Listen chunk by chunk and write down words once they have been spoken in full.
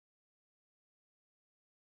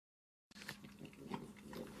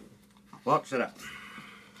Well, shut up.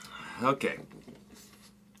 Okay.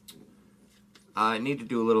 I need to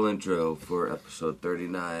do a little intro for episode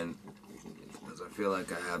 39 because I feel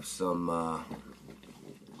like I have some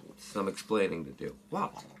explaining to do.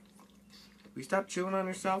 What? Will you stop chewing on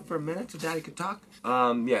yourself for a minute so Daddy could talk?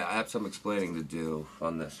 Yeah, I have some explaining to do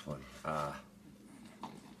on this one. Not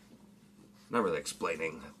really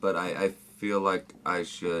explaining, but I feel like I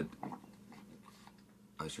should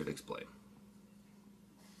explain.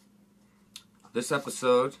 This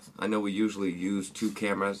episode, I know we usually use 2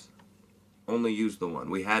 cameras. Only use the one.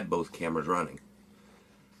 We had both cameras running.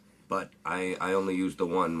 But I only used the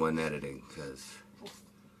one when editing, because...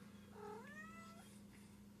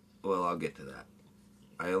 Well, I'll get to that.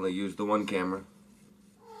 I only used the one camera.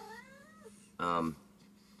 I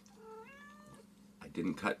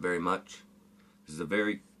didn't cut very much. This is a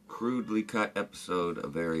very crudely cut episode, a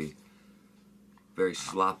very, very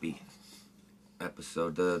sloppy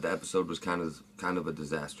episode. The episode was kind of a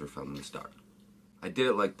disaster from the start. I did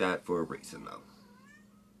it like that for a reason, though.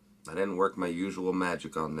 I didn't work my usual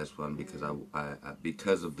magic on this one because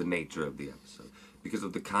because of the nature of the episode, because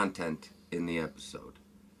of the content in the episode,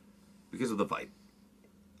 because of the fight.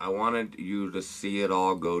 I wanted you to see it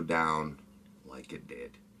all go down like it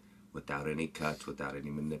did, without any cuts, without any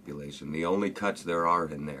manipulation. The only cuts there are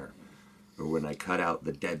in there are when I cut out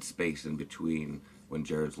the dead space in between when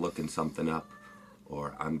Jared's looking something up,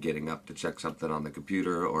 or I'm getting up to check something on the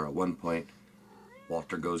computer, or at one point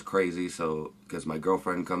Walter goes crazy because my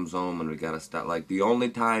girlfriend comes home and we gotta start. Like, the only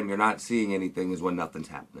time you're not seeing anything is when nothing's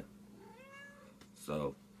happening.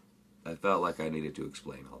 So I felt like I needed to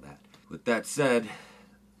explain all that. With that said,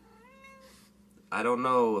 I don't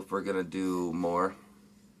know if we're gonna do more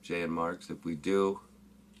Jay and Marks. If we do,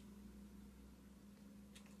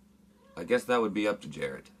 I guess that would be up to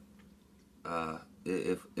Jared.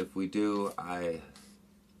 If we do,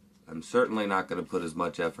 I'm certainly not going to put as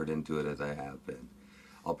much effort into it as I have been.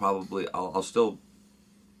 I'll still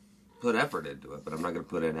put effort into it, but I'm not going to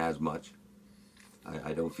put in as much.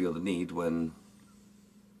 I don't feel the need when,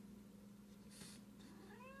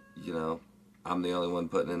 I'm the only one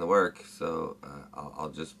putting in the work, so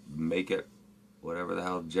I'll just make it whatever the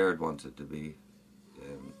hell Jared wants it to be.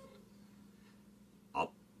 And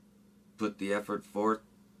I'll put the effort forth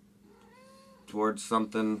towards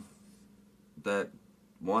something that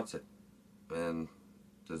wants it and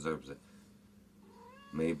deserves it.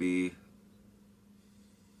 Maybe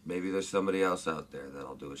there's somebody else out there that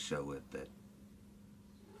I'll do a show with that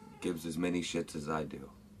gives as many shits as I do.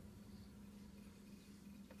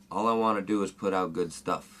 All I want to do is put out good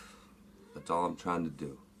stuff. That's all I'm trying to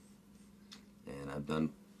do. And I've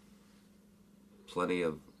done plenty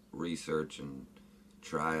of research and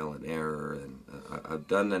trial and error, and I've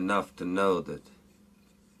done enough to know that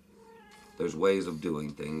there's ways of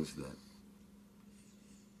doing things that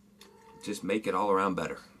just make it all around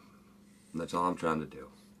better. And that's all I'm trying to do.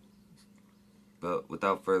 But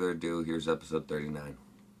without further ado, here's episode 39.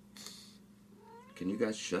 Can you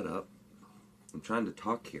guys shut up? I'm trying to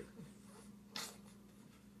talk here.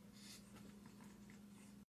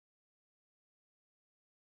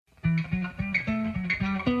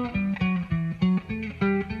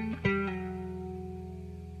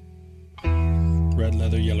 Red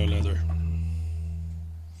leather, yellow leather.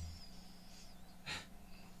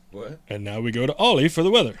 What? And now we go to Ollie for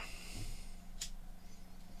the weather.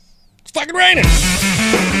 It's fucking raining!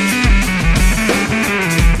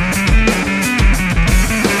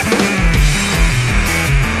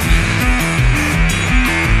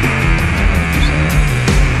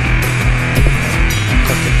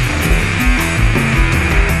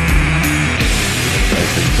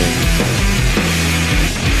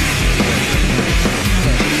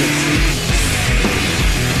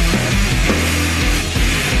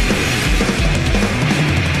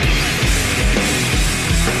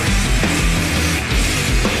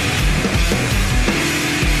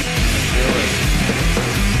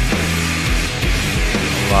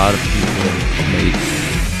 A lot of people make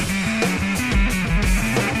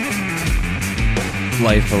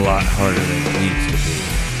life a lot harder than it needs to be.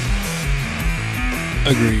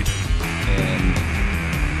 Agreed. And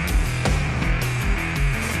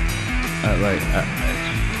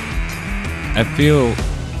I feel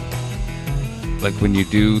like when you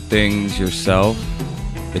do things yourself,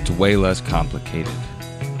 it's way less complicated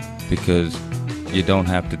because you don't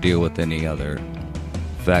have to deal with any other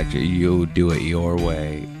factor. You do it your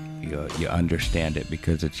way. You understand it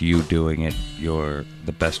because it's you doing it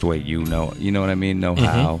the best way you know. You know what I mean? Know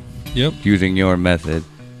how. Yep. Using your method.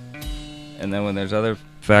 And then when there's other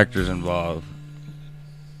factors involved,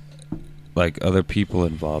 like other people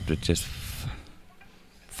involved, it just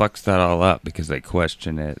fucks that all up because they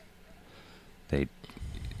question it.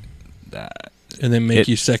 And then make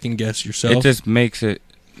you second guess yourself. It just makes it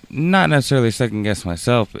not necessarily second guess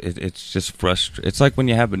myself. It's just frustrating. It's like when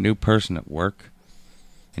you have a new person at work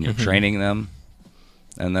and you're training them,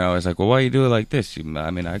 and they're always like, "Well, why you do it like this? You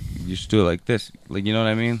should do it like this." Like, you know what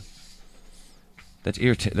I mean? That's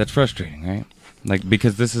irritating. That's frustrating, right? Like,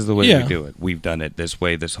 because this is the way we do it. We've done it this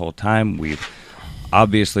way this whole time.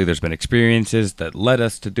 Obviously there's been experiences that led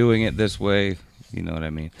us to doing it this way. You know what I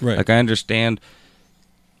mean? Right. Like, I understand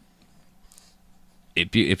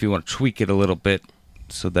if you want to tweak it a little bit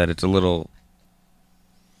so that it's a little,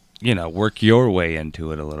 work your way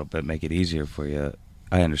into it a little bit, make it easier for you.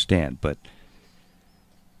 I understand, but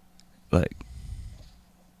like,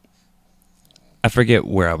 I forget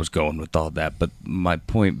where I was going with all that, but my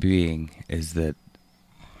point being is that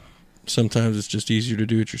sometimes it's just easier to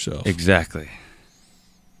do it yourself. Exactly.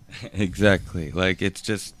 Exactly. Like, it's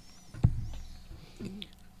just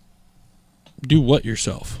do what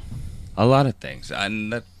yourself? A lot of things. I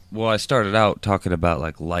started out talking about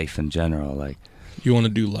like life in general. Like, you want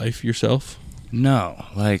to do life yourself? No,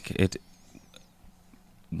 like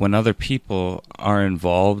when other people are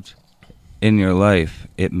involved in your life,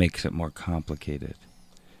 it makes it more complicated.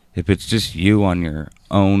 If it's just you on your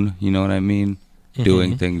own, you know what I mean?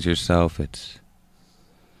 Doing things yourself,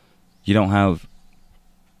 you don't have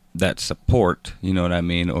that support, you know what I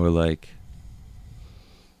mean? Or like,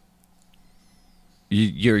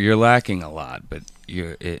 you're lacking a lot, but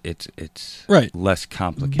it's right. less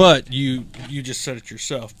complicated. But you just said it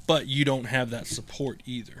yourself. But you don't have that support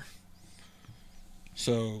either.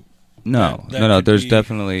 So no. There's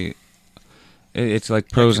definitely it's like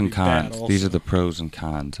pros and cons. These are the pros and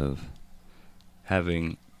cons of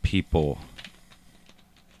having people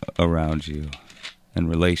around you and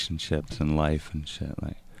relationships and life and shit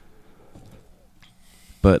like.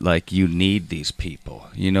 But like, you need these people,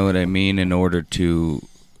 you know what I mean, in order to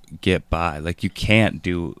get by. Like, you can't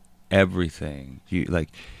do everything. You like,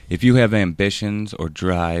 if you have ambitions or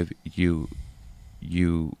drive, you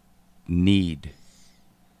need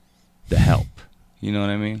the help. You know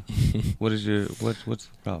what I mean? What's the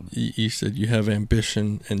problem? You said you have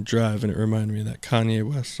ambition and drive, and it reminded me of that Kanye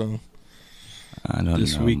West song. I don't know.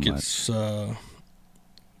 This week much. It's what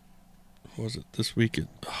was it? This week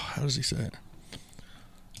how does he say it?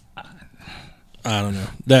 I don't know.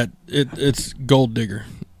 It's Gold Digger.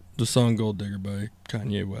 The song Gold Digger by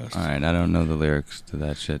Kanye West. All right, I don't know the lyrics to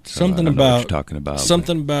that shit. So something I don't know about what you're talking about.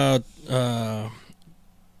 Something about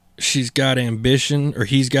she's got ambition, or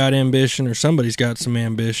he's got ambition, or somebody's got some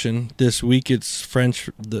ambition. This week it's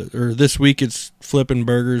this week it's flipping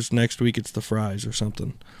burgers. Next week it's the fries or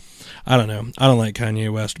something. I don't know. I don't like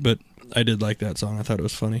Kanye West, but I did like that song. I thought it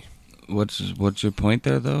was funny. What's your point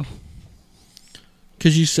there, though?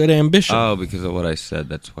 Because you said ambition. Oh, because of what I said.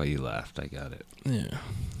 That's why you laughed. I got it. Yeah.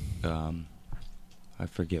 I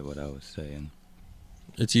forget what I was saying.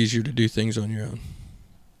 It's easier to do things on your own.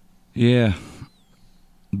 Yeah.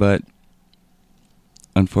 But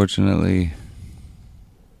unfortunately,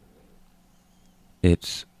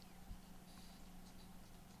 it's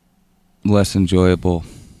less enjoyable.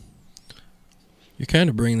 You're kind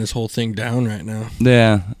of bringing this whole thing down right now.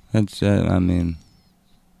 Yeah. That's, I mean,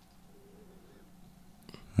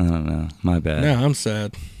 I don't know. My bad. No, I'm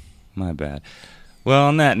sad. My bad. Well,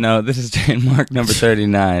 on that note, this is Jane Mark number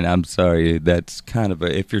 39. I'm sorry. That's kind of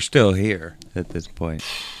if you're still here at this point.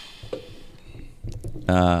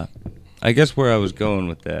 I guess where I was going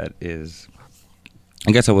with that is,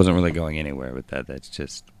 I guess I wasn't really going anywhere with that. That's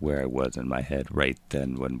just where I was in my head right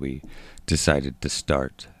then when we decided to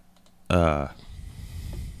start. I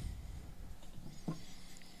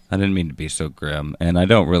didn't mean to be so grim, and I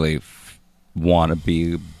don't really want to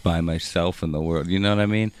be by myself in the world. You know what I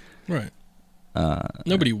mean? Right.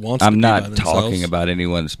 Nobody wants I'm to be not by themselves. talking about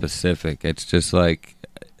anyone specific. It's just like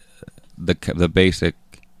the basic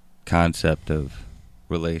concept of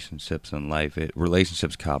relationships and life.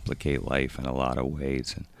 Relationships complicate life in a lot of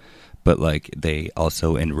ways, but like they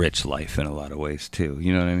also enrich life in a lot of ways too.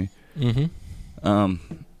 You know what I mean? Mm-hmm.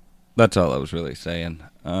 That's all I was really saying.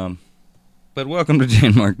 But welcome to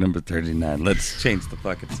Jane Mark number 39. Let's change the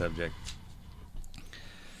fucking subject.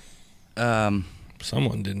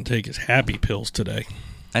 Someone didn't take his happy pills today.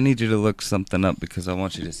 I need you to look something up because I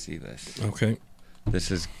want you to see this. Okay.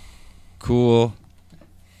 This is cool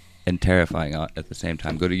and terrifying at the same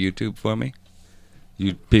time. Go to YouTube for me.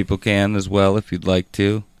 You people can as well if you'd like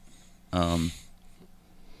to. What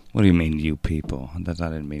do you mean, you people? I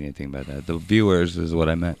didn't mean anything by that. The viewers is what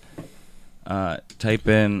I meant. Type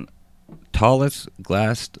in tallest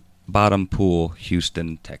glass bottom pool,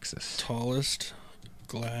 Houston, Texas. Tallest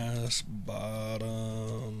glass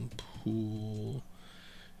bottom pool.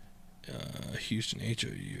 Houston,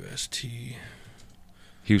 Houst.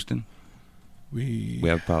 Houston, We we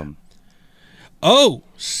have a problem. Oh,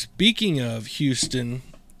 speaking of Houston,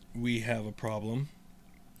 we have a problem.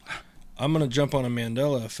 I'm going to jump on a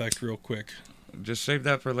Mandela effect real quick. Just save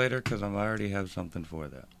that for later because I already have something for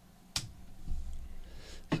that.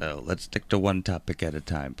 So let's stick to one topic at a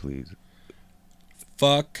time, please.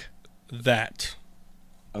 Fuck that.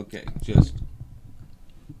 Okay, just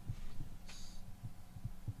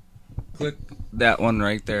click that one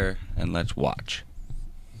right there and let's watch.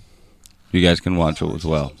 You guys can watch it as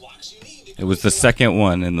well. It was the second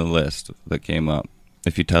one in the list that came up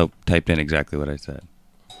if you typed in exactly what I said.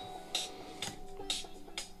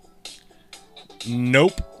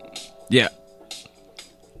 Nope. Yeah.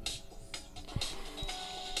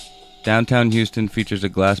 Downtown Houston features a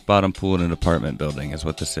glass bottom pool in an apartment building, is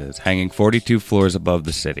what this is, hanging 42 floors above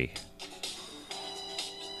the city.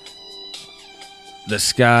 The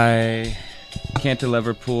Sky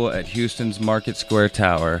Cantilever Pool at Houston's Market Square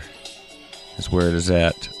Tower is where it is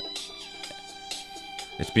at.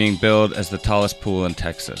 It's being billed as the tallest pool in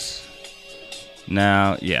Texas.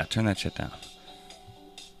 Now, yeah, turn that shit down.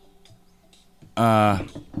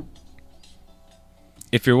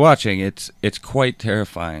 If you're watching, it's quite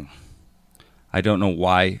terrifying. I don't know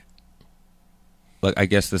why. Like, I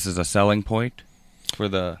guess this is a selling point for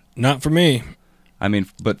the. Not for me. I mean,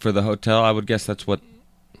 but for the hotel, I would guess that's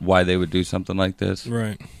why they would do something like this.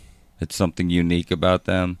 Right. It's something unique about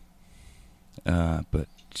them. But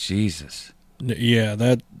Jesus, Yeah,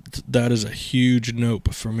 that is a huge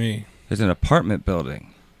nope for me. there's an apartment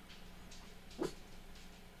building.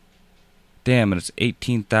 Damn, and it's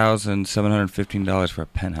 $18,715 for a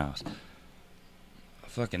penthouse.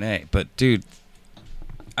 Fucking A. But, dude,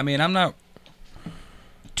 I mean, I'm not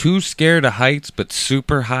too scared of heights, but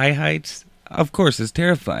super high heights, of course, is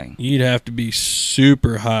terrifying. You'd have to be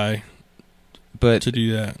super high But, to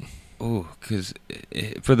do that. oh, because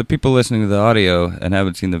for the people listening to the audio and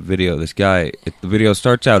haven't seen the video, this guy, the video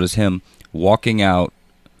starts out as him walking out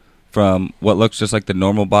from what looks just like the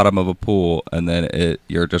normal bottom of a pool, and then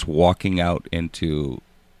you're just walking out into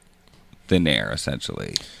thin air,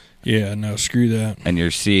 essentially. Yeah, no, screw that. And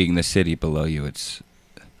you're seeing the city below you.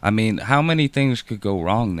 I mean, how many things could go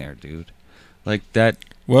wrong there, dude? Like that.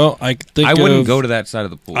 Well, I could think I wouldn't of, go to that side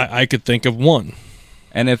of the pool. I could think of one.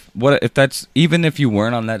 And if that's even if you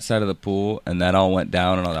weren't on that side of the pool and that all went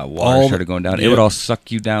down and all that water started going down, it would all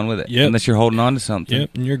suck you down with it. Yep. Unless you're holding on to something.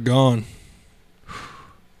 Yep, and you're gone.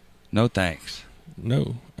 No thanks.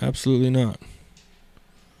 No, absolutely not.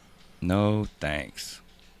 No thanks.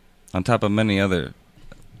 On top of many other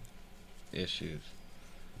issues.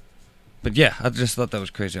 But yeah, I just thought that was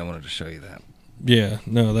crazy. I wanted to show you that. Yeah,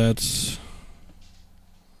 no, that's...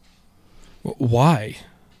 Why?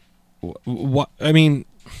 Why? I mean,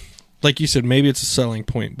 like you said, maybe it's a selling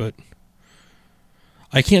point, but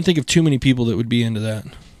I can't think of too many people that would be into that.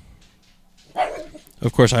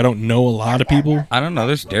 Of course, I don't know a lot of people. I don't know.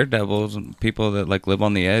 There's daredevils and people that like live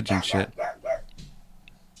on the edge and shit.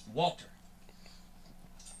 Walter,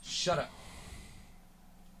 shut up.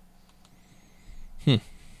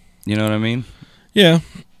 You know what I mean? Yeah.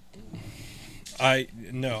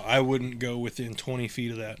 I wouldn't go within 20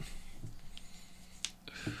 feet of that.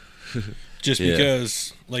 Just Yeah.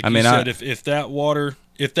 because, like I you mean, said, if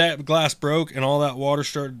that glass broke and all that water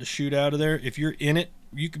started to shoot out of there, if you're in it,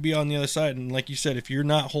 you could be on the other side. And like you said, if you're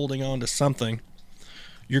not holding on to something,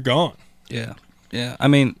 you're gone. Yeah. Yeah. I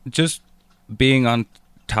mean, just being on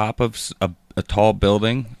top of a tall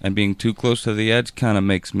building and being too close to the edge kind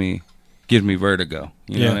of gives me vertigo.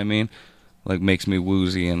 You know Yeah. what I mean? Like makes me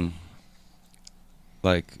woozy and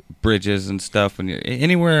like bridges and stuff. When you're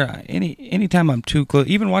anytime I'm too close,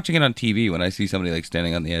 even watching it on TV, when I see somebody like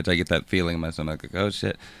standing on the edge, I get that feeling in my stomach, like, oh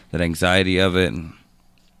shit, that anxiety of it. And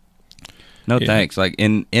no thanks. Like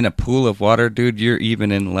in a pool of water, dude, you're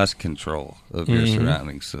even in less control of your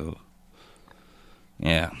surroundings. So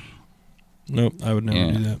yeah. Nope, I would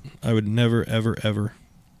never do that. I would never, ever, ever.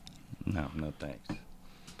 No thanks.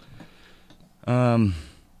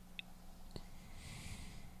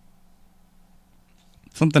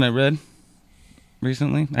 Something I read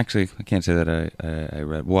recently. Actually, I can't say that I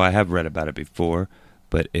read. Well, I have read about it before,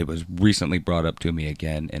 but it was recently brought up to me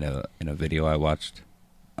again in a video I watched.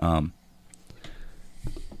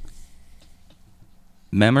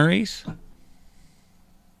 Memories.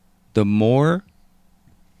 The more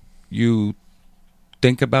you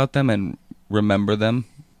think about them and remember them,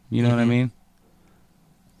 you know what I mean?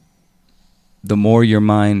 The more your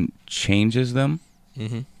mind changes them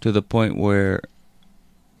to the point where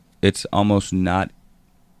it's almost not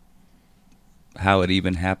how it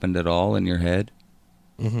even happened at all in your head.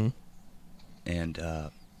 Mm-hmm. And I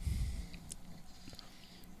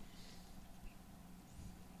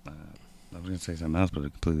was going to say something else, but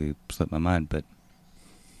it completely slipped my mind. But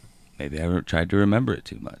maybe I tried to remember it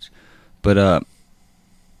too much. But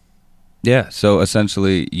yeah, so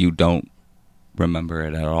essentially you don't remember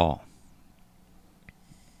it at all.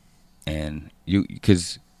 And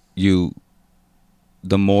because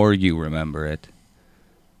the more you remember it,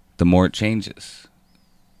 the more it changes.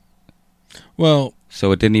 Well,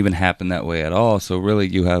 so it didn't even happen that way at all. So really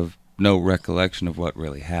you have no recollection of what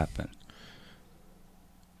really happened.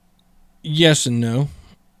 yes and no,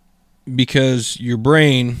 because your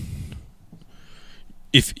brain,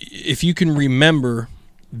 if you can remember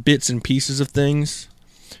bits and pieces of things,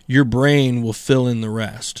 your brain will fill in the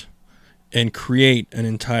rest and create an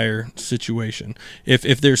entire situation.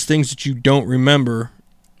 If there's things that you don't remember,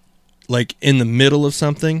 like in the middle of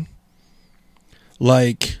something,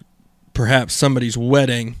 like perhaps somebody's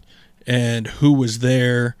wedding and who was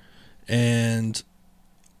there, and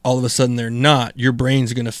all of a sudden they're not, your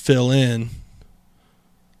brain's going to fill in,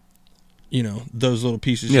 those little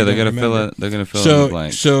pieces. Yeah, they're going to fill in. They're going to fill in the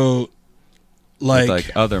blanks. So, like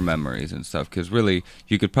other memories and stuff, because really,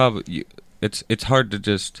 you could probably. It's hard to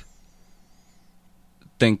just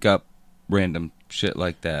think up random shit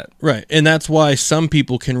like that. Right, and that's why some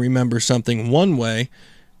people can remember something one way.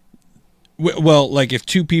 Well, like if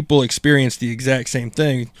two people experience the exact same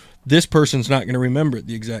thing, this person's not going to remember it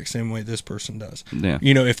the exact same way this person does. Yeah.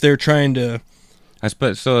 If they're trying to...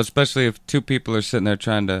 So especially if two people are sitting there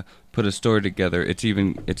trying to put a story together, it's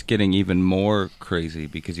getting even more crazy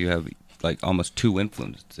because you have like almost two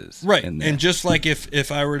influences. Right. In there. And just like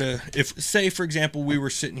if I were to, say, for example, we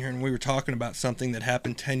were sitting here and we were talking about something that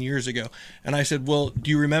happened 10 years ago, and I said, well,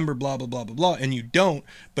 do you remember blah, blah, blah, blah, blah, and you don't,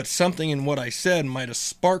 but something in what I said might have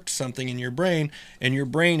sparked something in your brain, and your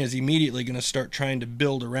brain is immediately going to start trying to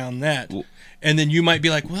build around that. And then you might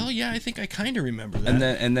be like, well, yeah, I think I kind of remember that.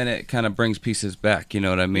 And then it kind of brings pieces back, you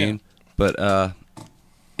know what I mean? Yeah. But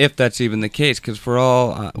if that's even the case, because for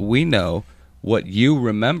all we know, what you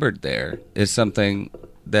remembered there is something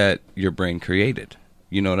that your brain created.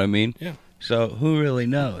 You know what I mean? Yeah. So who really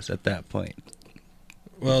knows at that point?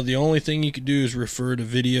 Well, the only thing you could do is refer to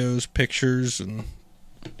videos, pictures, and...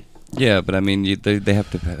 Yeah, but I mean, they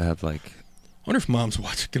have to have like... I wonder if Mom's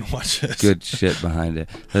gonna watch this. Good shit behind it.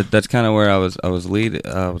 That's kind of where I was going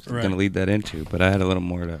to lead that into, but I had a little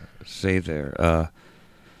more to say there. I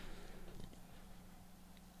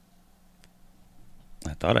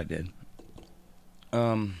thought I did.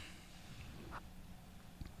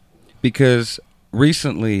 Because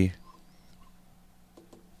recently,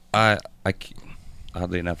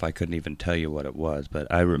 oddly enough, I couldn't even tell you what it was, but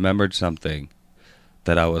I remembered something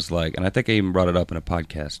that I was like, and I think I even brought it up in a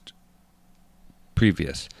podcast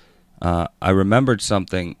previous. I remembered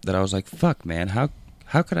something that I was like, fuck, man, how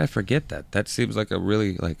could I forget that? That seems like a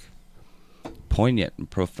really like poignant and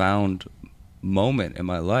profound moment in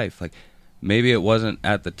my life. Like, maybe it wasn't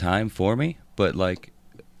at the time for me, but like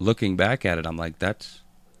looking back at it, I'm like,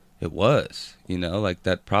 it was, like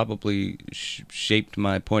that probably shaped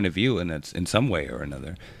my point of view in some way or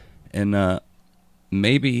another. And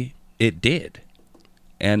maybe it did.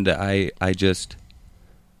 And I just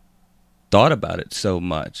thought about it so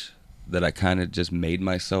much that I kind of just made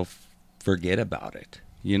myself forget about it.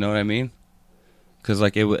 You know what I mean? Because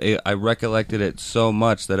like I recollected it so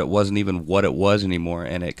much that it wasn't even what it was anymore,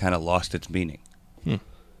 and it kind of lost its meaning.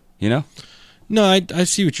 You know? No, I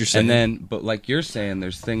see what you're saying. And then, but like you're saying,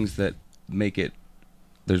 there's things that make it.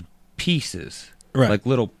 There's pieces, right? Like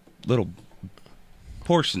little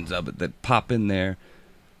portions of it that pop in there,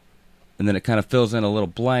 and then it kind of fills in a little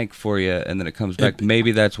blank for you, and then it comes back.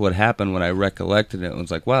 Maybe that's what happened when I recollected it. It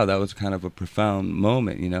was like, wow, that was kind of a profound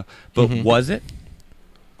moment, But was it?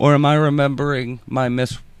 Or am I remembering my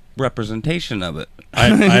misrepresentation of it? I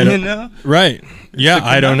don't know. Right. Yeah,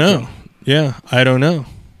 I don't know. Yeah, I don't know.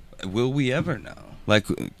 Will we ever know? Like,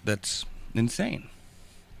 that's insane.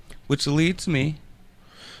 Which leads me...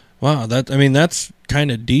 Wow, that's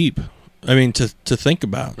kind of deep. To think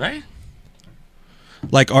about. Right?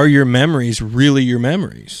 Like, are your memories really your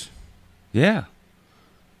memories? Yeah.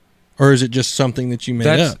 Or is it just something that you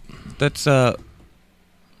made up? That's,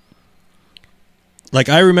 Like,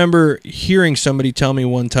 I remember hearing somebody tell me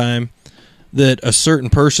one time that a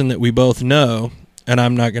certain person that we both know, and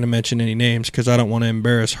I'm not going to mention any names because I don't want to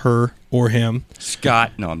embarrass her or him.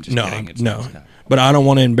 Scott? No, I'm just kidding. It's no. not Scott. But I don't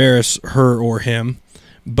want to embarrass her or him.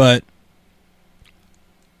 But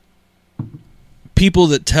people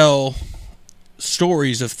that tell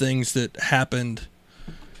stories of things that happened,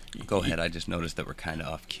 Go ahead. I just noticed that we're kind of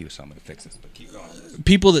off cue, so I'm going to fix this, but keep going.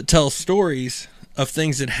 People that tell stories of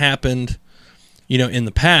things that happened, in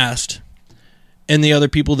the past, and the other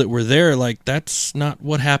people that were there, like, that's not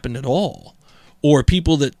what happened at all. Or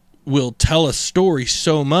people that will tell a story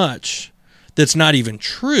so much that's not even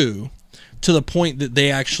true, to the point that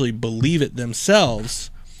they actually believe it themselves,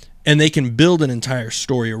 and they can build an entire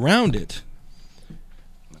story around it.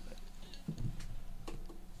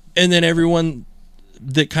 And then everyone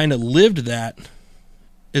that kind of lived that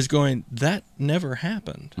is going, that never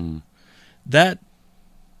happened. Mm. That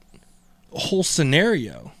whole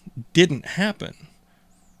scenario didn't happen.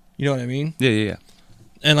 You know what I mean? Yeah.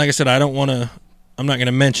 And like I said, I'm not going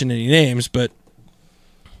to mention any names, but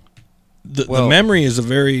the memory is a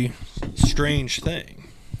very strange thing.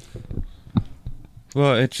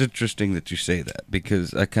 Well, it's interesting that you say that,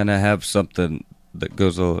 because I kind of have something that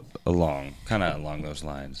goes along those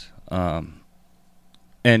lines.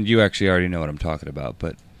 And you actually already know what I'm talking about,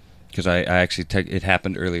 but because I actually it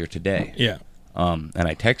happened earlier today. Yeah. And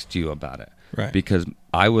I texted you about it. Right. Because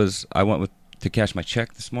I went to cash my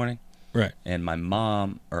check this morning. Right. And my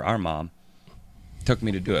mom, or our mom, took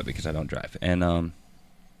me to do it because I don't drive. And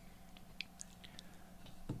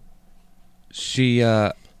she,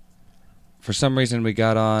 for some reason, we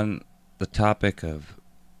got on the topic of,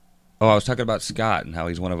 I was talking about Scott and how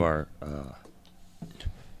he's one of our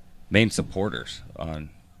main supporters on,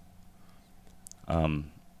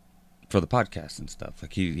 for the podcast and stuff.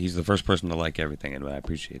 Like he's the first person to like everything, and I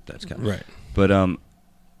appreciate that, Scott. Right. But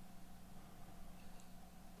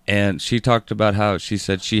and she talked about how she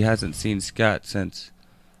said she hasn't seen Scott since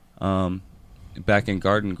back in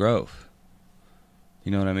Garden Grove.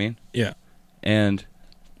 You know what I mean? Yeah. And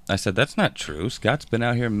I said, that's not true. Scott's been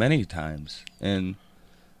out here many times. And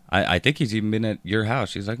I think he's even been at your house.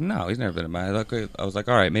 She's like, no, he's never been at my house. I was like,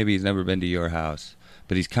 all right, maybe he's never been to your house.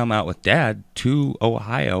 But he's come out with Dad to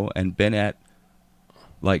Ohio and been at,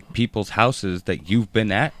 like, people's houses that you've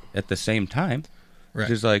been at the same time. Right.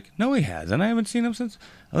 She's like, no, he hasn't. I haven't seen him since.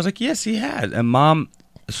 I was like, yes, he has. And Mom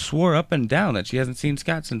swore up and down that she hasn't seen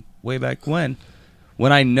Scott since way back when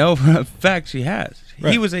I know for a fact she has.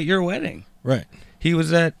 Right. He was at your wedding. Right. Was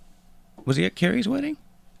he at Carrie's wedding?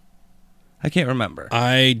 I can't remember.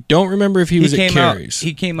 I don't remember if he was at Carrie's.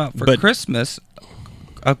 He came out for Christmas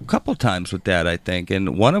a couple times with Dad, I think,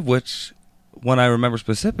 and one of which, one I remember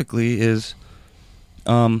specifically, is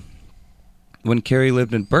when Carrie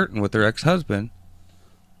lived in Burton with her ex-husband,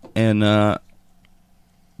 and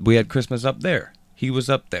we had Christmas up there. He was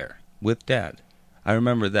up there with Dad. I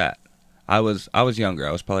remember that. I was younger.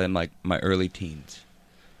 I was probably in like my early teens,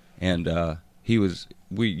 and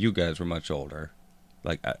you guys were much older.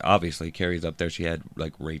 Like, obviously, Carrie's up there. She had,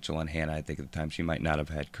 like, Rachel and Hannah, I think, at the time. She might not have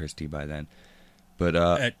had Christy by then. But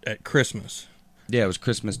at Christmas. Yeah, it was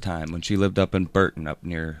Christmas time when she lived up in Burton, up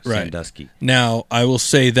near Sandusky. Now, I will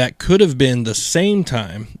say that could have been the same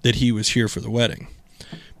time that he was here for the wedding,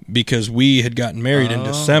 because we had gotten married in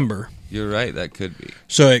December. You're right, that could be.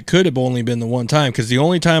 So it could have only been the one time, because the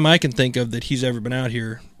only time I can think of that he's ever been out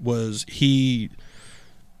here was he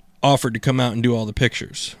offered to come out and do all the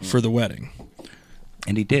pictures for the wedding.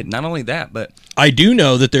 And he did. Not only that, but I do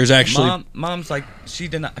know that there's actually... Mom's like, she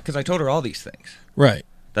did not... Because I told her all these things. Right.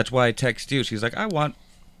 That's why I text you. She's like, I want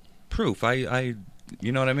proof. I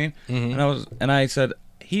you know what I mean? Mm-hmm. And I said,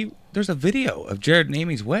 there's a video of Jared and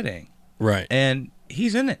Amy's wedding. Right. And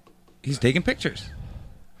he's in it. He's taking pictures.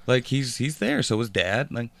 Like, he's there. So was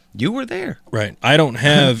Dad. Like, you were there. Right. I don't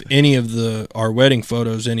have any of our wedding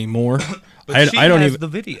photos anymore. But I don't has even the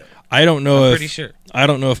video. I don't know I'm if pretty sure. I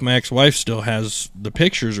don't know if my ex-wife still has the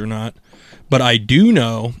pictures or not, but I do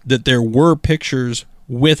know that there were pictures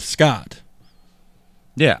with Scott.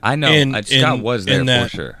 Yeah, I know. Scott was there for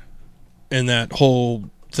sure. In that whole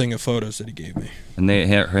thing of photos that he gave me. And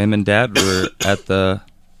him and Dad were at the...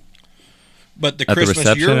 But the at Christmas the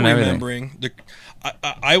reception you're and everything. remembering,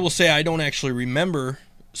 I will say I don't actually remember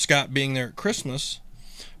Scott being there at Christmas,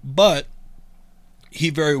 but he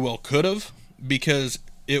very well could have, because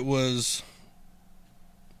it was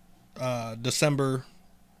December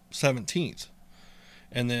 17th.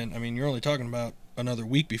 And then, I mean, you're only talking about another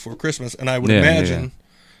week before Christmas, and I would imagine,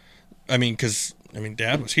 I mean, because,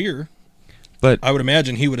 Dad was here. But I would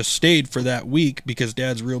imagine he would have stayed for that week, because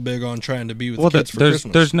Dad's real big on trying to be with the kids for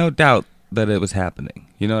Christmas. There's no doubt that it was happening.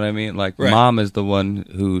 You know what I mean? Like, right. Mom is the one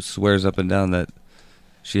who swears up and down that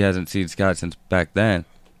she hasn't seen Scott since back then,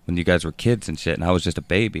 when you guys were kids and shit, and I was just a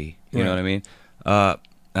baby. You know what I mean?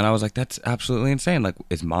 And I was like, that's absolutely insane. Like,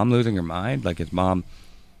 is Mom losing her mind? Like, is Mom,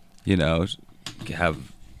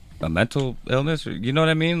 have a mental illness, or you know what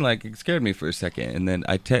I mean? Like, it scared me for a second, and then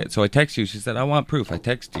I text you. She said, I want proof. I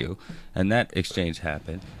text you, and that exchange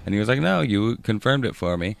happened, and he was like, no, you confirmed it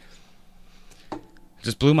for me.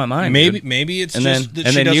 Just blew my mind. Maybe it's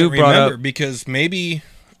that she doesn't remember because maybe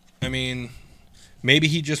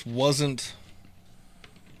he just wasn't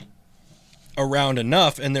around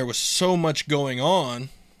enough, and there was so much going on.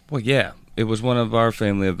 Well, yeah. It was one of our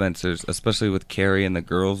family events, especially with Carrie and the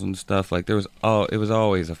girls and stuff. Like, it was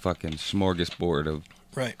always a fucking smorgasbord of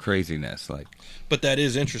craziness. Like, but that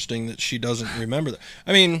is interesting that she doesn't remember that.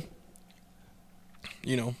 I mean,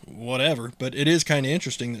 whatever. But it is kind of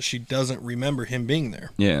interesting that she doesn't remember him being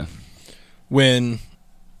there. Yeah.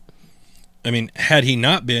 Had he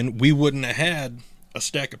not been, we wouldn't have had a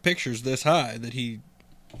stack of pictures this high that he.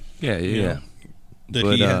 Yeah. He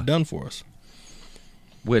had done for us.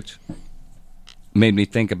 Which made me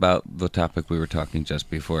think about the topic we were talking just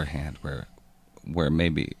beforehand, where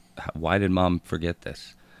maybe, why did Mom forget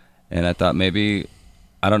this? And I thought maybe,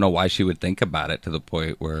 I don't know why she would think about it to the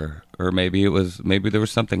point where, or maybe there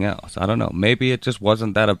was something else. I don't know. Maybe it just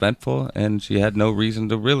wasn't that eventful and she had no reason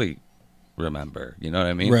to really remember. You know what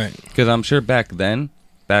I mean? Right. Because I'm sure back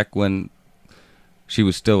when she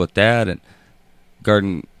was still with Dad and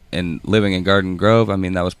living in Garden Grove,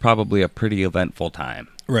 that was probably a pretty eventful time.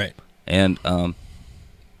 Right. And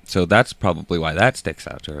so that's probably why that sticks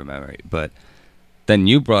out to her memory. But then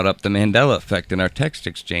you brought up the Mandela effect in our text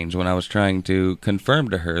exchange when I was trying to confirm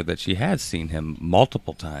to her that she had seen him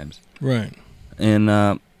multiple times. Right.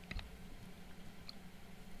 And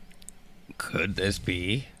could this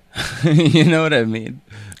be, you know what I mean,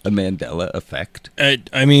 a Mandela effect?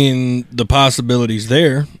 The possibility's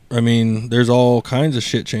there. There's all kinds of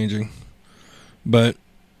shit changing. But...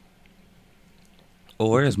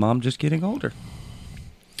 Or is Mom just getting older?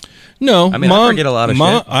 No, Mom, I forget a lot of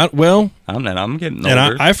shit. I'm getting older.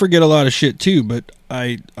 And I forget a lot of shit too, but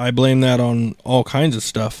I blame that on all kinds of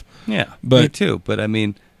stuff. Yeah, me too. But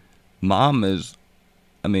Mom is,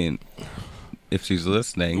 if she's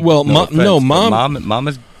listening. Well,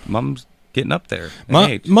 Mom's getting up there in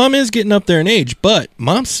age. Mom is getting up there in age, but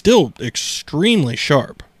Mom's still extremely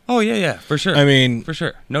sharp. Oh yeah, for sure. For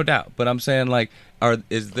sure, no doubt. But I'm saying,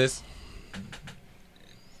 is this?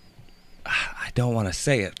 I don't want to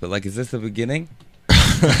say it, but is this the beginning?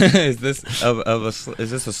 Is this is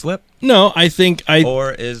this a slip? No, I think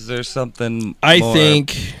or is there something ethereal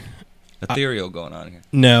going on here?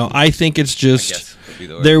 No, I think it's just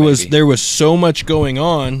there was so much going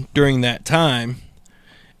on during that time,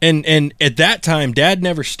 and at that time, Dad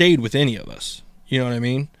never stayed with any of us. You know what I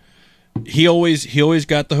mean? He always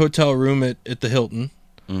got the hotel room at the Hilton,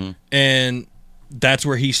 mm-hmm. and that's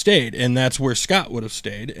where he stayed, and that's where Scott would have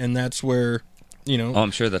stayed, and that's where, Oh, I'm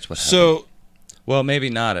sure that's what happened. So, well, maybe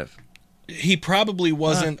not if. He probably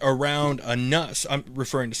wasn't around enough. I'm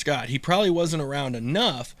referring to Scott. He probably wasn't around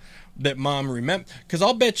enough that Mom remembered. Because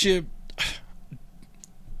I'll bet you,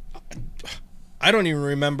 I don't even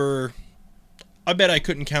remember. I bet I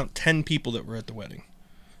couldn't count 10 people that were at the wedding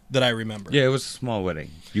that I remember. Yeah, it was a small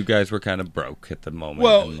wedding. You guys were kind of broke at the moment.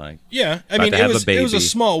 Well, and yeah. It was a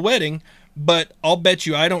small wedding. But I'll bet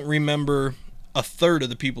you I don't remember a third of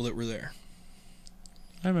the people that were there.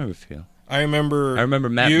 I remember a few. I remember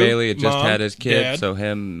Matt Bailey had just had his kid, Dad. So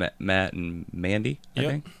him, Matt, and Mandy, I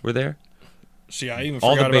think, were there. See, I even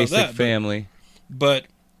all forgot the basic about that, family. But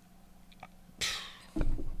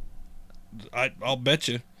I'll bet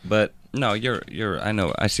you. But no, you're. I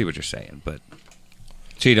know. I see what you're saying, but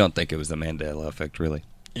so you don't think it was the Mandela effect, really?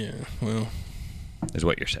 Yeah. Well, is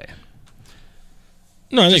what you're saying.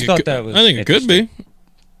 No, I think it could be.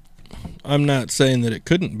 I'm not saying that it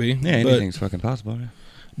couldn't be. Yeah, anything's fucking possible. Yeah.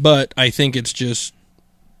 But I think it's just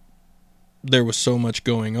there was so much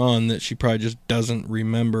going on that she probably just doesn't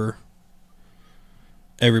remember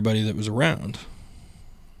everybody that was around.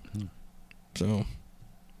 So,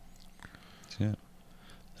 yeah,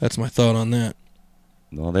 that's my thought on that.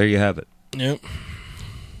 Well, there you have it. Yep.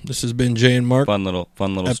 This has been Jay and Mark. Fun little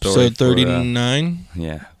episode story. Episode 39.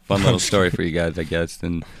 Yeah, fun little story for you guys, I guess,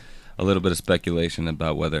 and a little bit of speculation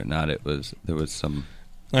about whether or not there was some.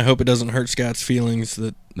 I hope it doesn't hurt Scott's feelings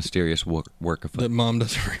that mysterious work that Mom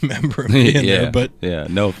doesn't remember him being there. But yeah,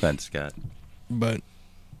 no offense, Scott. But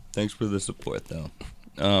thanks for the support, though.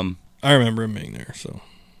 I remember him being there. So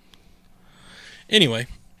anyway,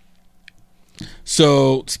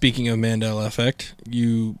 so speaking of Mandela effect,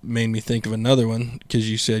 you made me think of another one because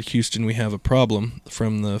you said, "Houston, we have a problem,"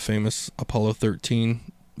 from the famous Apollo 13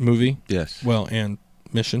 movie. Yes. Well, and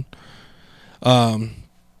Mission.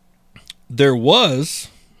 There was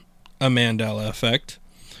a Mandela effect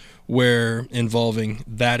where involving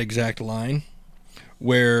that exact line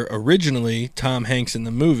where originally Tom Hanks in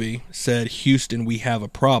the movie said, "Houston, we have a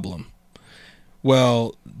problem."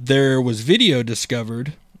 Well, there was video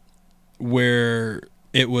discovered where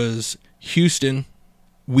it was, "Houston,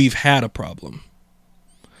 we've had a problem."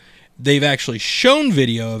 They've actually shown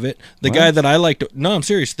video of it. The What? guy that I like to... No, I'm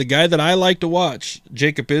serious. The guy that I like to watch,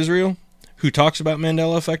 Jacob Israel, who talks about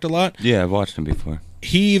Mandela Effect a lot, Yeah, I've watched him before.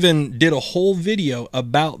 he even did a whole video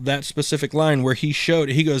about that specific line where he showed...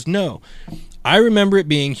 He goes, "No, I remember it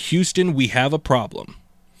being, 'Houston, we have a problem.'"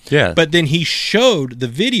 Yeah. But then he showed the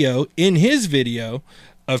video in his video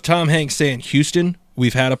of Tom Hanks saying, "Houston,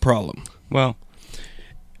 we've had a problem." well,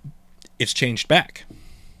 It's changed back.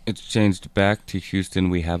 it's changed back to Houston,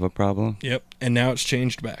 we have a problem. Yep. And now it's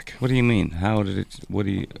changed back. What do you mean? How did it,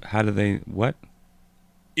 how do they, what?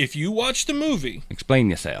 If you watch the movie, Explain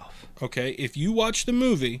yourself. okay, if you watch the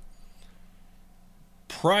movie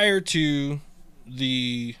prior to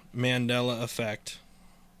the Mandela Effect,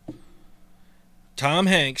 Tom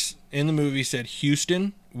Hanks in the movie said,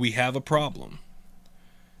 "Houston, we have a problem."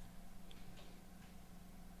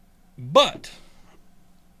 But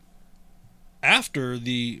after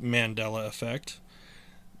the Mandela Effect,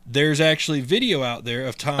 there's actually video out there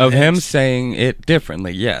of Tom Of him Hanks. saying it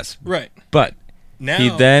differently, yes. Right. But Now, he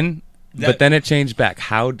then, that- but then it changed back.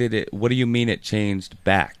 How did it, what do you mean it changed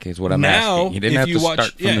back is what I'm now, asking. He didn't if have you to watch,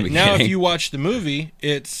 start from the beginning. now if you watch the movie,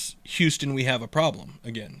 it's "Houston, we have a problem"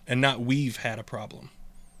 again, and not "we've had a problem."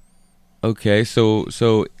 Okay, so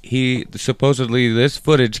he, supposedly this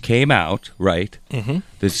footage came out, right? Mm-hmm.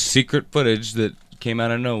 This secret footage that came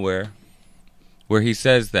out of nowhere, where he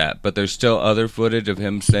says that, but there's still other footage of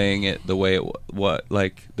him saying it the way it what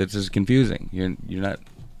like this is confusing. You're not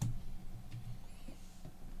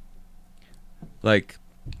like.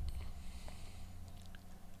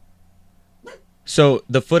 So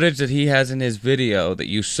the footage that he has in his video that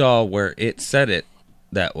you saw where it said it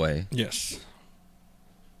that way, Yes.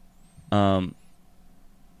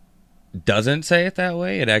 doesn't say it that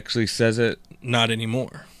way. It actually says it. Not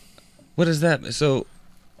anymore. What is that? So,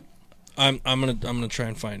 I'm gonna try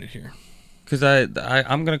and find it here. because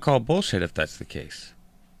I'm gonna call bullshit if that's the case.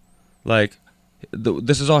 Like,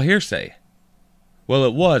 this is all hearsay. Well,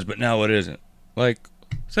 it was, but now it isn't. Like,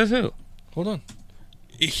 says who? Hold on.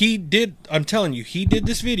 He did. I'm telling you, he did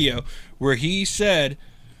this video where he said,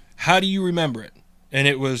 "How do you remember it?" And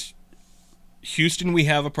it was, "Houston, we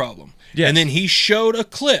have a problem." Yes. And then he showed a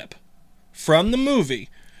clip from the movie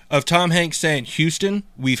of Tom Hanks saying, "Houston,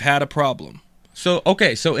 we've had a problem." So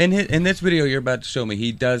okay, so in this video you're about to show me,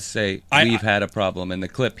 he does say I- we've had a problem. In the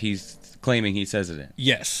clip, he's claiming he says it in.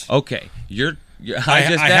 Yes. Okay, I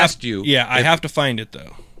just asked you. Yeah, I have to find it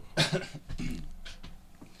though.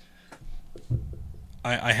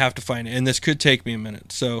 I have to find it, and this could take me a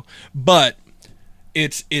minute. So, but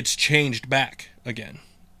it's changed back again.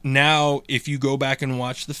 Now, if you go back and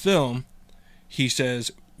watch the film, he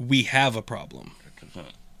says, "We have a problem."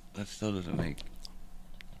 That still doesn't make.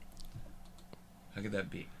 How could that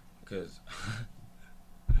be? Because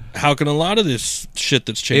How can a lot of this shit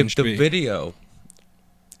that's if changed the be? video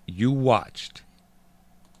you watched,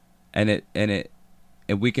 and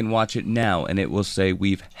we can watch it now, and it will say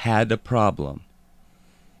we've had a problem.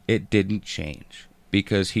 It didn't change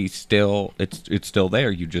because he's still it's still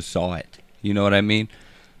there. You just saw it. You know what I mean?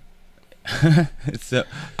 So,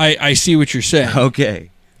 I see what you're saying. okay.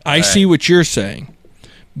 I see what you're saying,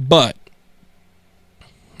 but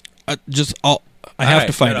I have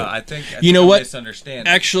to find it. I think You know I'm what?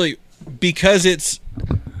 misunderstanding. Actually, because it's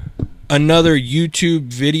another YouTube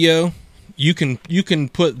video, you can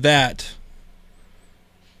put that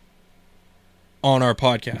on our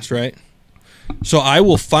podcast, right? So I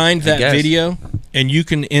will find that guess. video, and you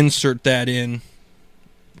can insert that in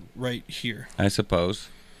right here, I suppose,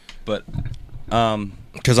 but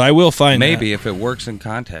because I will find maybe if it works in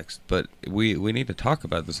context. But we need to talk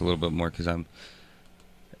about this a little bit more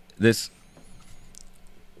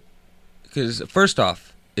because first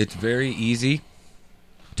off, it's very easy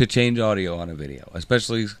to change audio on a video,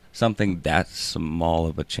 especially something that small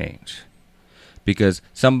of a change. Because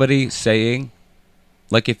somebody saying,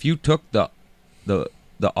 like, if you took the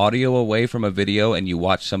audio away from a video and you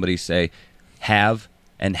watch somebody say have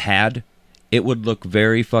and had, it would look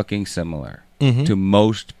very fucking similar Mhm. to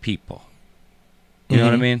most people. You know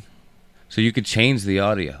what I Mhm. mean? So you could change the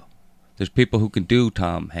audio. There's people who can do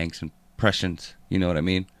Tom Hanks impressions. You know what I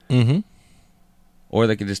mean? Mm-hmm. Or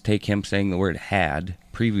they could just take him saying the word had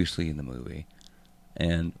previously in the movie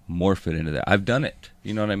and morph it into that. I've done it.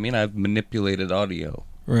 You know what I mean? I've manipulated audio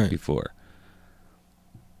Right. before.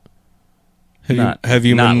 Have Not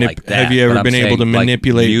you like that, have you ever but been I'm able to saying, like,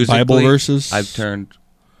 manipulate Bible musically, verses? I've turned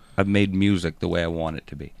I've made music the way I want it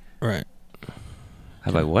to be. Right.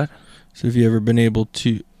 Have I what? So have you ever been able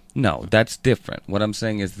to... No, that's different. What I'm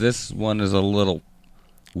saying is this one is a little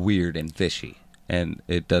weird and fishy, and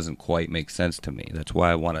it doesn't quite make sense to me. That's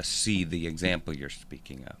why I want to see the example you're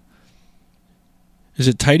speaking of. Is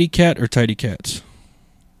it Tidy Cat or Tidy Cats?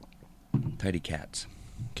 Tidy Cats.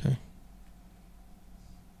 Okay.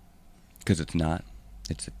 Because it's not.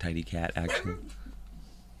 It's a tidy cat, actually.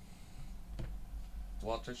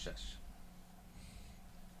 Walter, shush.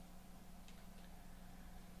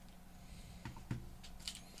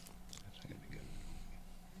 That's not going to be good.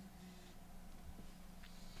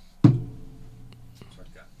 That's what I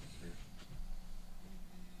got.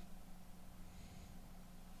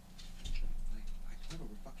 I told her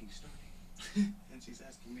we're fucking starting. And she's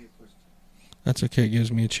asking me a question. That's okay. It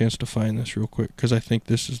gives me a chance to find this real quick, because I think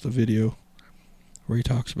this is the video where he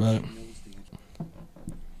talks about it.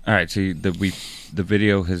 All right, so the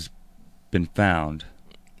video has been found,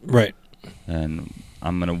 Right. and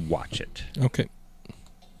I'm going to watch it. Okay.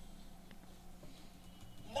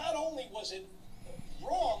 Not only was it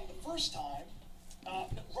wrong the first time,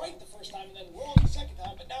 right the first time, and then wrong the second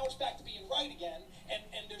time, but now it's back to being right again, and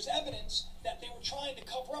there's evidence that they were trying to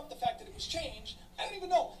cover up the fact that it was changed. I don't even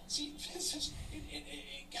know. See, this is,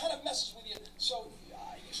 it kind of messes with you. So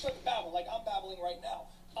you start to babble, like I'm babbling right now.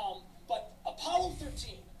 But Apollo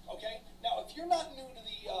 13, okay? Now, if you're not new to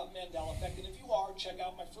the Mandela Effect, and if you are, check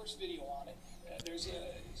out my first video on it. It's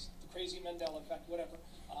the crazy Mandela Effect, whatever.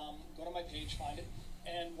 Go to my page, find it,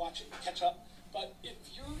 and watch it, catch up. But if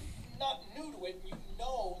you're not new to it, you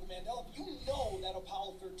know the Mandela, you know that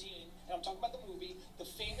Apollo 13, and I'm talking about the movie, the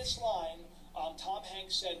famous line Tom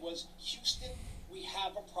Hanks said was, "Houston, we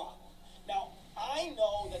have a problem." Now, I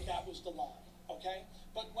know that that was the line, okay?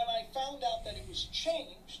 But when I found out that it was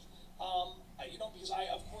changed, because I,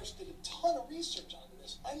 of course, did a ton of research onto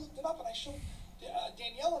this, I looked it up and I showed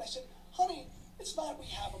Danielle and I said, "Honey, it's not we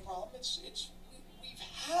have a problem, we've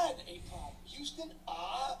had a problem. Houston,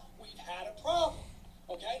 we've had a problem,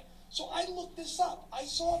 okay?" So I looked this up. I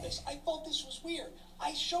saw this. I thought this was weird.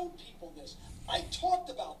 I showed people this. I talked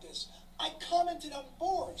about this. I commented on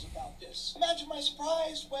boards about this. Imagine my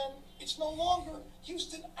surprise when it's no longer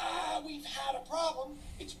Houston, we've had a problem.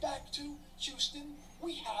 It's back to Houston,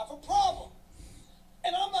 we have a problem.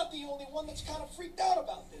 And I'm not the only one that's kind of freaked out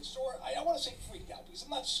about this. Or I don't want to say freaked out because I'm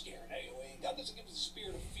not scared. Anyway, God doesn't give us a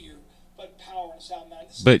spirit of fear, but power and a sound mind.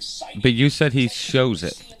 This is exciting. But you said he shows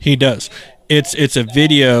it. He does. It's a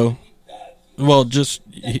video. Well, just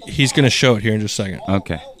he's going to show it here in just a second.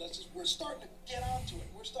 Okay. We're starting to get onto it.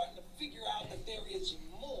 We're starting to figure out that there is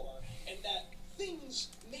more, and that things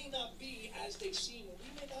may not be as they seem, and we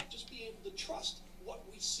may not just be able to trust what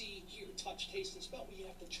we see, hear, touch, taste, and smell. We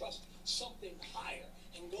have to trust something higher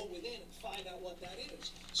and go within and find out what that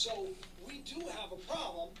is. So we do have a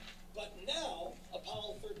problem, but now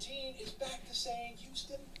Apollo 13 is back to saying,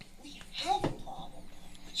 "Houston, we have a problem,"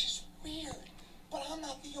 which is weird. But I'm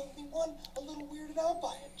not the only one a little weirded out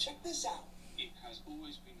by it. Check this out. It has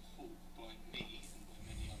always been thought by me and by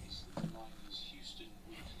many others that the line is, "Houston,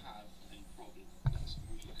 we have a problem." That's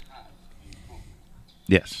we have a problem.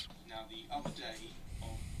 Yes. Now, the other day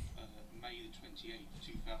on May the 28th,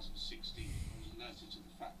 2016, I was alerted to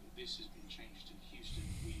the fact that this has been changed to "Houston,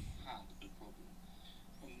 we've had a problem."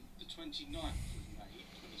 On the 29th of May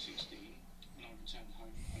 2016, when I returned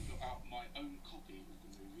home, I got out my own copy of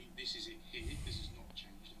the movie. This is it here. This has not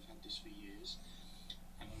changed. I've had this for years.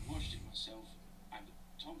 And I watched it myself, and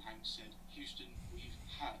Tom Hanks said, "Houston, we've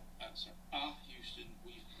had," Houston,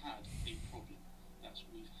 we've had a problem. That's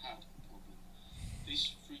we've had a problem.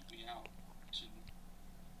 This freaked me out.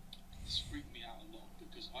 This freaked me out a lot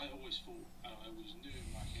because I always thought, I always knew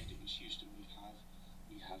in my head it was "Houston, we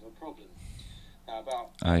have a problem." Now,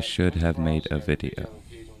 about I should have made a video.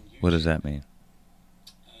 What does that mean?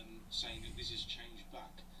 Saying that this has changed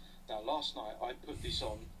back. Now, last night I put this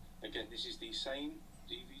on. Again, this is the same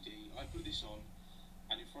DVD. I put this on,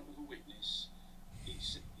 and in front of a witness,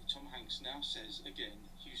 Tom Hanks now says again,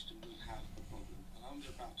 "Houston, we have a problem." And I'm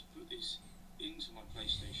about to put this into my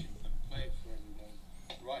PlayStation and play it for everyone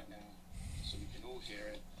right now, so we can all hear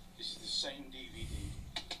it. This is the same DVD.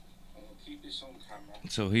 I'm gonna keep this on camera.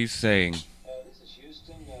 So he's saying, This is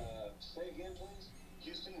Houston. Say again, please.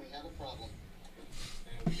 Houston, we have a problem.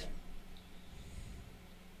 There we go.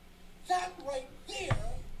 That right there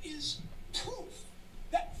is proof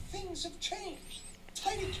that things have changed.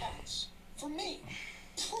 Tidy Cats, for me,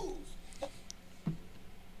 prove.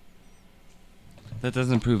 that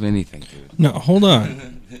doesn't prove anything, dude. No, hold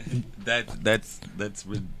on. That's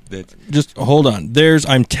Just hold on.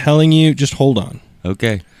 I'm telling you, just hold on.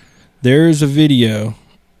 okay. There's a video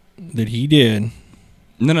that he did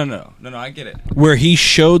No, I get it. where he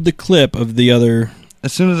showed the clip of the other.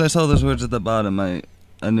 As soon as I saw those words at the bottom, I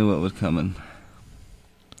knew what was coming.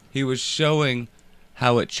 He was showing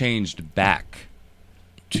how it changed back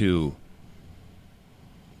to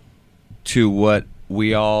what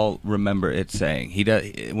we all remember it saying.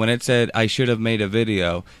 When it said I should have made a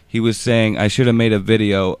video, he was saying I should have made a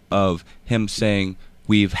video of him saying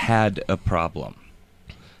we've had a problem.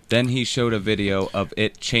 Then he showed a video of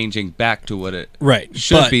it changing back to what it Right,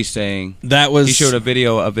 should but be saying. That was He showed a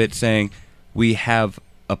video of it saying we have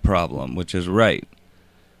a problem, which is right.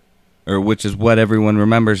 Or which is what everyone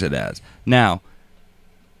remembers it as. Now,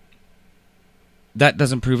 that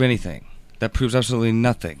doesn't prove anything. That proves absolutely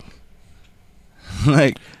nothing.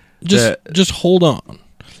 Like, just hold on,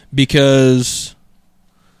 because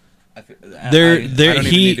I There- don't there- even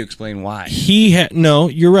he- need to explain why. he had no.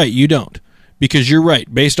 You're right. You don't, because you're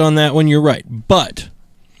right. Based on that one, you're right. But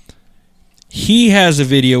he has a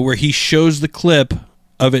video where he shows the clip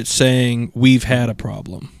of it saying we've had a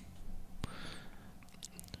problem.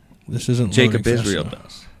 This isn't Jacob loading fast Israel enough.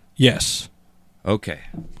 does. Yes. Okay.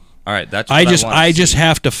 All right. That's what I wanna just see.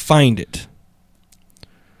 have to find it.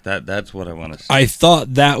 That's what I want to see. I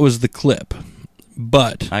thought that was the clip,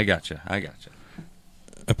 but I gotcha.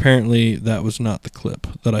 apparently that was not the clip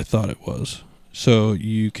that I thought it was. So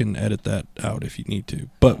you can edit that out if you need to.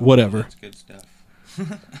 But whatever. That's good stuff.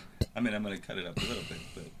 I mean, I'm going to cut it up a little bit,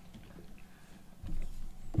 but.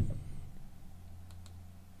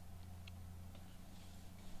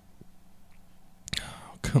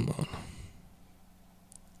 Oh, come on.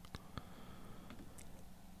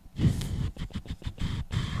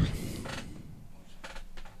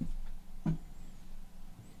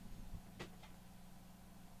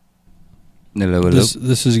 Hello.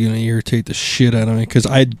 This is going to irritate the shit out of me because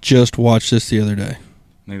I just watched this the other day.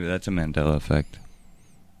 Maybe that's a Mandela effect.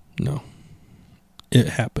 No. It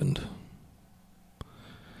happened.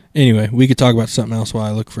 Anyway, we could talk about something else while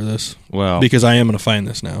I look for this. Well, Because I am going to find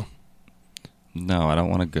this now. no, I don't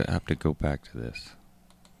want to have to go back to this.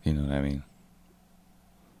 You know what I mean?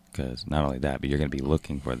 Because not only that, but you're going to be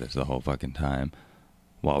looking for this the whole fucking time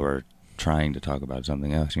while we're trying to talk about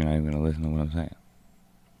something else. You're not even going to listen to what I'm saying.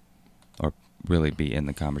 Or really be in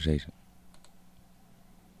the conversation.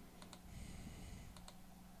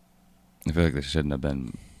 I feel like this shouldn't have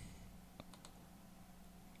been...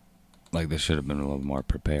 Like, this should have been a little more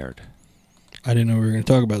prepared. I didn't know we were going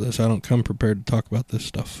to talk about this. I don't come prepared to talk about this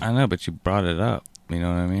stuff. I know, but you brought it up. You know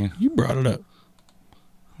what I mean? You brought it up.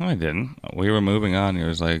 No, I didn't. We were moving on. It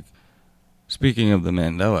was like, speaking of the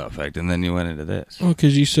Mandela effect, and then you went into this. Oh,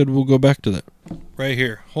 because you said we'll go back to that. Right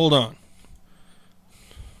here. Hold on.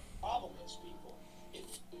 Problem is, people, if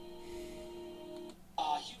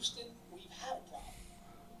Houston, we've had a problem.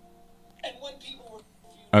 And when people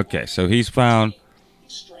were Okay, so he's found...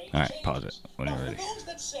 these strange All right, changes. pause it when Now, you're ready. For those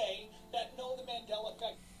that say that no, the Mandela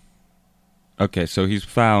effect Okay, so he's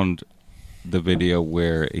found the video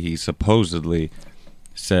where he supposedly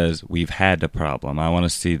says, we've had a problem. I want to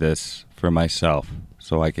see this for myself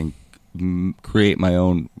so I can create my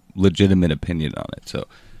own legitimate opinion on it. So,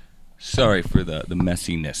 sorry for the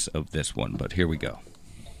messiness of this one, but here we go.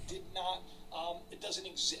 did not, it doesn't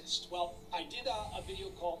exist. Well, I did a video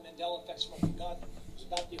called Mandela Effect Smoking Gun. It was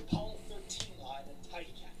about the Apollo 13 line and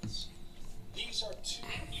Tidy Cats. These are two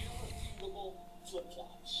irrefutable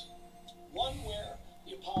flip-flops. One where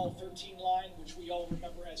the Apollo 13 line, which we all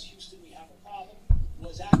remember as Houston, we have a problem,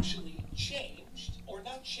 was actually changed, or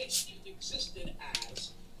not changed, it existed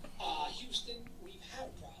as Houston, we've had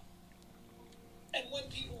a problem. And when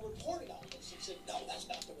people reported on this and said, no, that's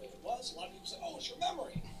not the way it was, a lot of people said, oh, it's your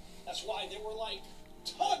memory. That's why there were like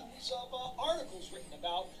tons of articles written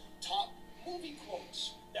about top movie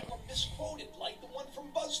quotes that were misquoted, like the one from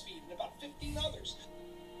BuzzFeed and about 15 others.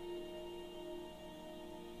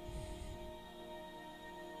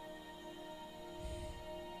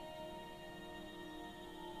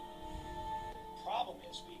 Problem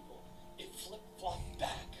is, people, it flip-flopped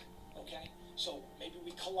back, okay? So maybe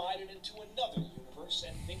we collided into another universe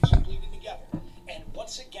and things are bleeding together. And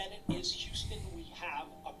once again, it is Houston, we have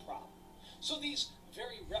a problem. So these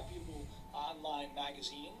very reputable online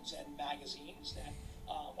magazines and magazines that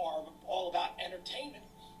are all about entertainment,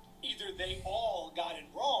 either they all got it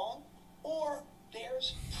wrong or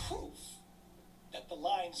there's proof that the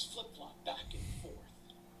lines flip-flop back and forth.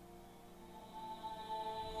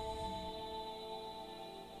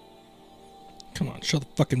 Come on, show the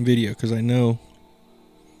fucking video because I know.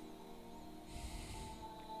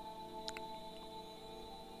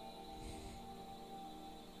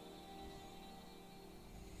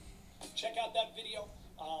 Check out that video.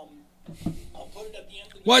 I'll put it at the end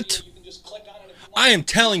of the What? video. You can just click on it if you want. I am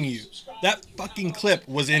telling you, Subscribe that if you fucking haven't clip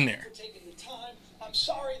already. was in there. Thank you for taking the time. I'm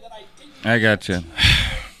sorry that I didn't. I got you.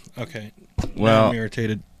 Okay. Now Well, I'm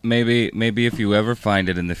irritated. maybe if you ever find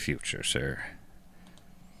it in the future, sir,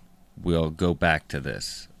 we'll go back to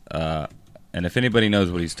this. And if anybody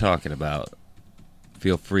knows what he's talking about,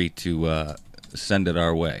 feel free to send it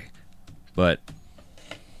our way. But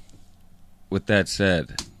with that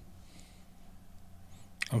said,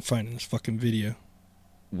 I'm finding this fucking video.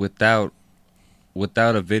 without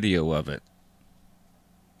a video of it,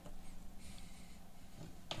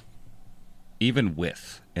 even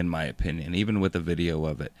with, in my opinion, even with a video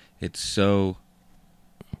of it, it's so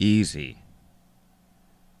easy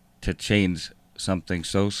to change something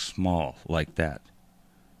so small like that.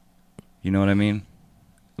 You know what I mean?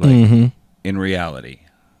 Like, in reality,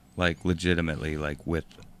 like legitimately, like with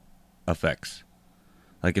effects.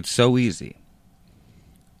 Like, it's so easy.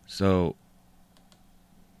 So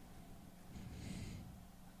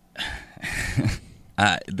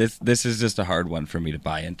this is just a hard one for me to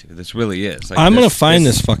buy into. This really is. Like, I'm going to find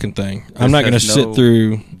this fucking thing. I'm not going to has sit no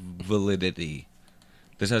through. validity.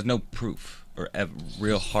 This has no proof or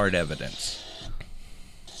real hard evidence.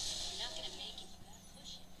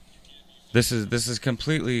 This is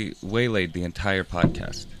completely waylaid the entire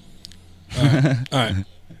podcast. All right.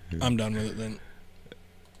 I'm done with it then.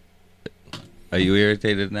 Are you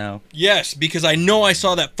irritated now? Yes, because I know I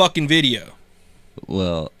saw that fucking video.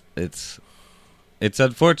 Well, it's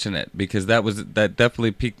unfortunate because that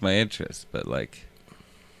definitely piqued my interest, but like,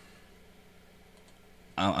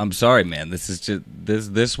 I'm sorry, man. This is just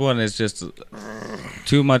this one is just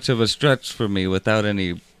too much of a stretch for me without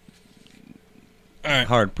any All right.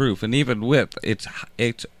 hard proof, and even with it's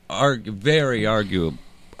very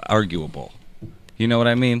arguable. You know what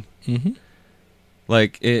I mean? Mm-hmm.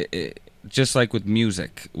 Like it just like with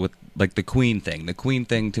music, with like the Queen thing. The Queen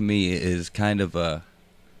thing to me is kind of a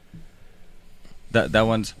that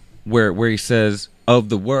one's where he says of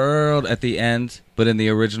the world at the end, but in the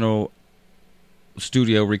original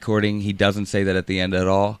studio recording he doesn't say that at the end at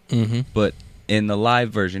all. Mm-hmm. But in the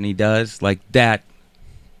live version he does. Like that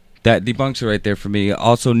debunks it right there for me.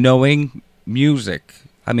 Also, knowing music,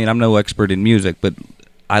 I mean, I'm no expert in music, but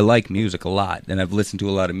I like music a lot, and I've listened to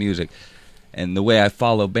a lot of music. And the way I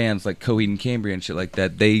follow bands like Coheed and Cambria and shit like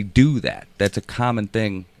that, they do that. That's a common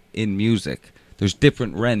thing in music. There's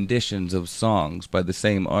different renditions of songs by the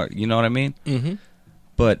same art. You know what I mean? Mm-hmm.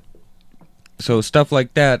 But so stuff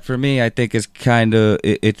like that for me, I think is kind of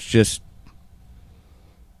it's just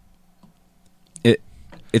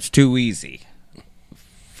it's too easy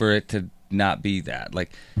for it to not be that.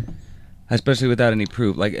 Like, especially without any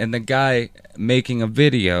proof. Like, and the guy making a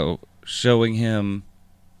video showing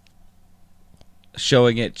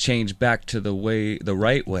it change back to the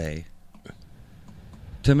right way.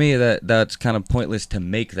 To me, that's kind of pointless to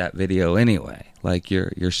make that video anyway. Like,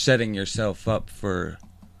 you're setting yourself up for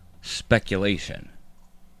speculation.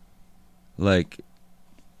 Like,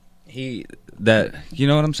 you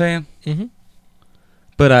know what I'm saying? Mm-hmm.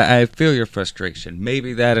 But I feel your frustration.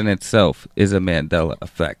 Maybe that in itself is a Mandela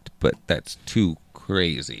effect, but that's too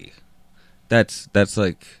crazy. That's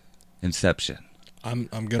like Inception. I'm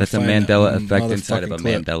gonna. That's a find Mandela that effect inside of a motherfucking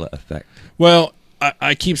clip. Mandela effect. Well,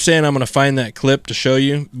 I keep saying I'm gonna find that clip to show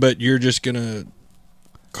you, but you're just gonna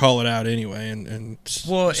call it out anyway and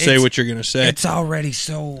say what you're gonna say. It's already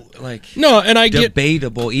so like No, and I get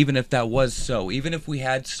debatable. Even if that was so, even if we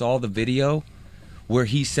saw the video where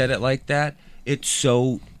he said it like that, it's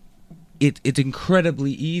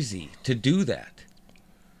incredibly easy to do that.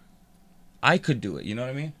 I could do it. You know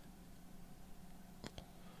what I mean?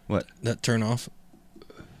 What? that turn off.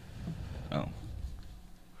 Oh.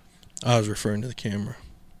 I was referring to the camera.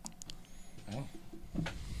 Oh.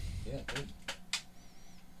 Yeah, dude.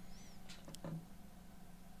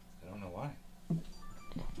 I don't know why.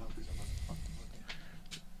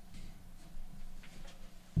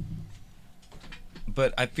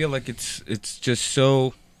 But I feel like it's just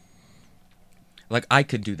so. Like, I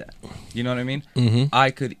could do that. You know what I mean? Mm-hmm.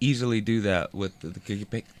 I could easily do that with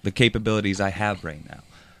the capabilities I have right now.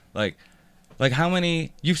 Like how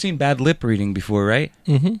many... You've seen bad lip reading before, right?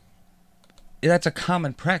 Mm-hmm. That's a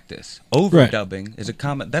common practice. Overdubbing is a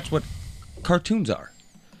common... That's what cartoons are.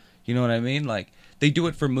 You know what I mean? Like, they do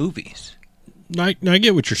it for movies. I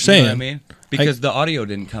get what you're You saying. know what I mean? Because the audio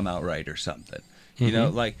didn't come out right or something. You know,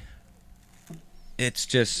 like... It's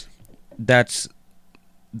just... That's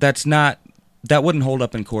not... That wouldn't hold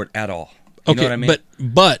up in court at all. You know what I mean?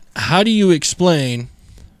 But how do you explain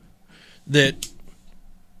that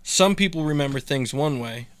some people remember things one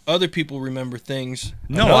way, other people remember things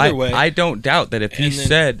No, another way. I don't doubt that if he And then-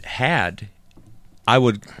 said had, I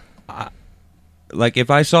would, like if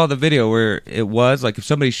I saw the video where it was, like if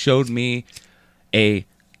somebody showed me a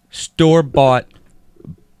store-bought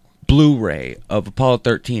Blu-ray of Apollo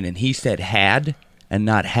 13 and he said had and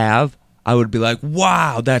not have, I would be like,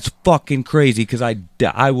 wow, that's fucking crazy, because I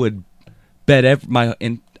would bet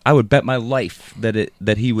I would bet my life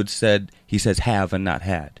that he says have and not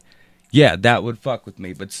had. Yeah, that would fuck with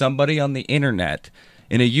me. But somebody on the internet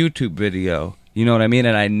in a YouTube video, you know what I mean?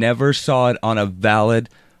 And I never saw it on a valid,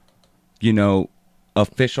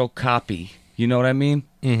 official copy. You know what I mean?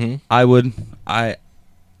 Mm-hmm.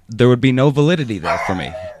 There would be no validity there for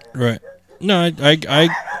me. Right. No,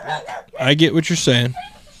 I get what you're saying.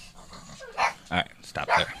 All right, stop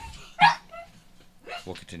there.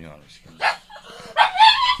 We'll continue on.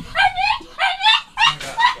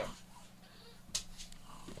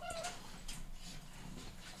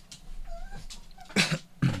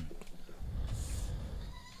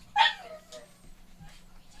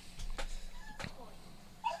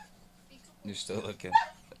 You're still looking.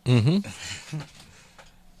 Mm-hmm.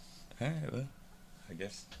 All right, well, I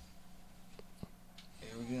guess. Here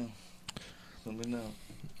we go. Let me know.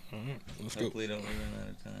 All right, let's go. Hopefully, don't run out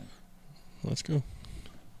of time. Let's go.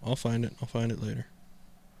 I'll find it. I'll find it later.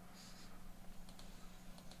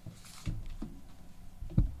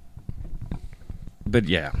 But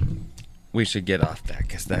yeah, we should get off that,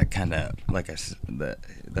 because that kind of, like I said,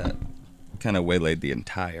 that kind of waylaid the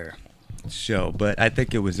entire show. But I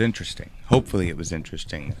think it was interesting. Hopefully, it was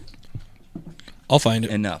interesting I'll find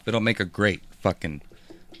it. enough. It'll make a great fucking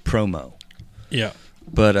promo. Yeah.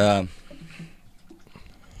 But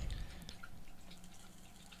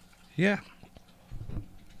yeah,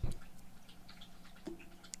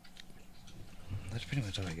 that's pretty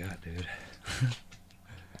much all I got, dude.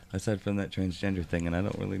 Aside from that transgender thing, and I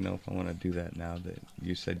don't really know if I want to do that now that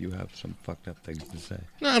you said you have some fucked up things to say.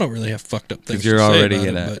 No, I don't really have fucked up things Because you're to say already about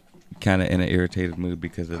in it, kind of in an irritated mood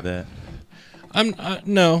because of that.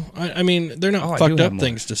 No, I mean, they're not Oh, I do fucked have up more.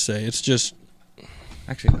 things to say. It's just,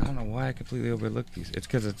 Actually, I don't know why I completely overlooked these. It's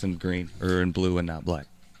because it's in green or in blue and not black.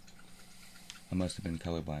 I must have been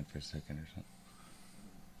colorblind for a second or something.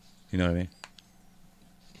 You know what I mean?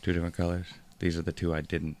 Two different colors. These are the two I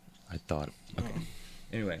didn't. I thought. Okay.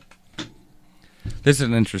 Anyway, this is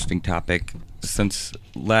an interesting topic. Since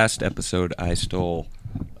last episode, I stole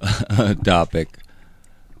a topic.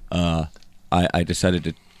 I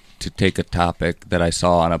decided to take a topic that I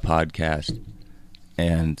saw on a podcast,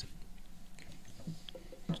 and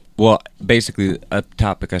well, basically, a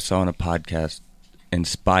topic I saw on a podcast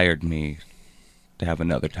inspired me to have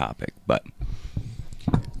another topic. But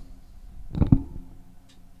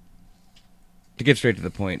to get straight to the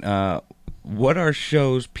point, what are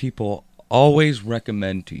shows people always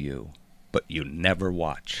recommend to you, but you never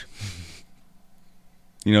watch?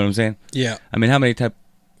 You know what I'm saying? yeah. I mean, how many type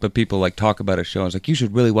of people like talk about a show and it's like, you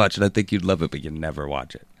should really watch it, I think you'd love it, but you never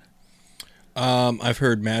watch it? I've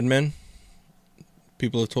heard Mad Men.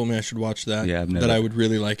 People have told me I should watch that. Yeah, I've never- that I would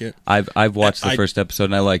really like it. I've watched the I- first episode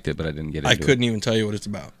and I liked it, but I didn't get into I it. couldn't even tell you what it's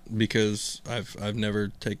about because I've never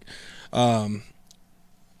take.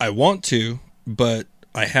 I want to, but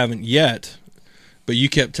I haven't yet. But you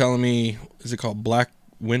kept telling me, is it called Black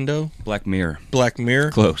Window? Black Mirror. Black Mirror?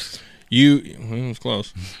 Close. It was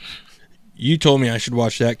close. You told me I should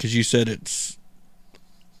watch that because you said it's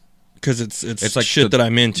like shit that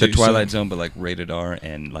I'm into. The Twilight Zone, but like rated R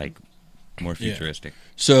and like more Yeah. futuristic.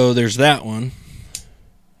 So there's that one.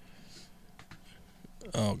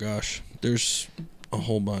 Oh gosh, there's a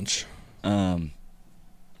whole bunch.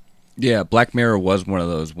 Yeah, Black Mirror was one of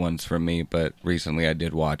those ones for me, but recently I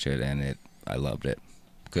did watch it and I loved it.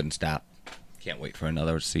 Couldn't stop. Can't wait for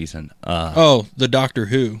another season. The Doctor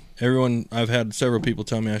Who. I've had several people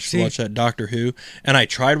tell me I should See? watch that Doctor Who, and I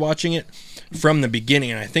tried watching it from the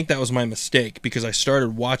beginning, and I think that was my mistake because I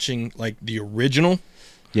started watching like the original,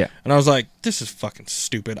 Yeah. and I was like, "This is fucking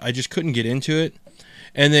stupid." I just couldn't get into it,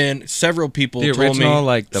 and then several people The told original, me,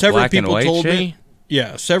 like, the several black and people white told shit? me,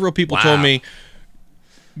 yeah, several people Wow. told me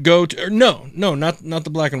go to no, not the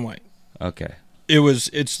black and white. Okay. I guess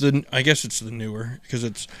it's the newer because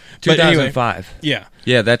it's but anyway, 2005. yeah.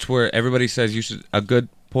 Yeah, that's where everybody says you should. A good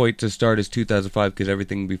point to start is 2005 because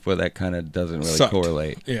everything before that kind of doesn't really Sucked.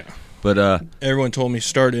 correlate. Yeah. But Everyone told me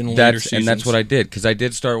start in later seasons. and that's what I did because I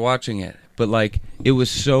did start watching it. But like it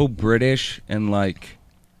was so British and like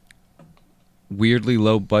weirdly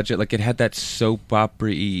low budget. Like it had that soap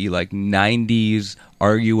opera-y like 90s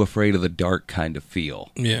Are You Afraid of the Dark kind of feel.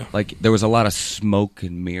 Yeah. Like there was a lot of smoke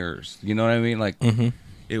and mirrors. You know what I mean? Like Mm-hmm.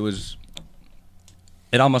 it was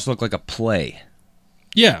it almost looked like a play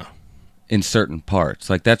Yeah. in certain parts.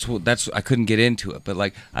 Like that's I couldn't get into it, but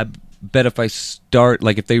like I bet if I start,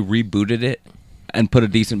 like if they rebooted it and put a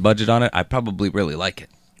decent budget on it, I probably really like it.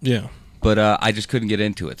 Yeah. But I just couldn't get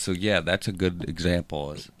into it. So yeah, that's a good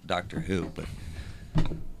example as Doctor Who. But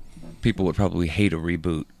people would probably hate a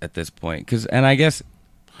reboot at this point, and I guess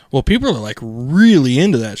Well, people are like really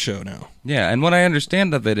into that show now. yeah. And what I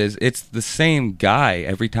understand of it is it's the same guy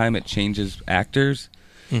every time it changes actors.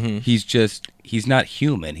 Mm-hmm. He's not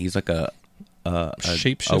human. He's like a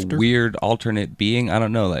Shapeshifter? weird alternate being. I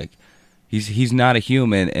don't know, like he's not a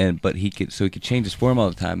human, but he could change his form all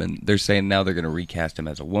the time. And they're saying now they're going to recast him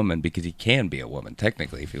as a woman because he can be a woman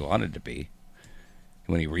technically if he wanted to be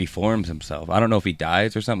when he reforms himself. I don't know if he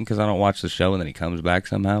dies or something because I don't watch the show and then he comes back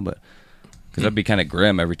somehow, but because that'd be kind of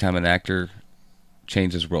grim every time an actor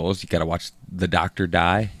changes roles. You got to watch the Doctor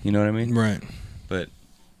die. You know what I mean? Right. But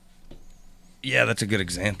yeah, that's a good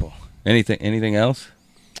example. Anything else?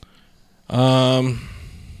 I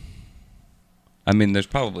mean, there's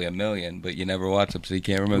probably a million, but you never watch them, so you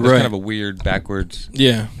can't remember. It's Right. kind of a weird, backwards,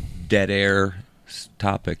 Yeah. dead air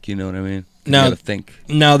topic. You know what I mean? Now- you gotta think.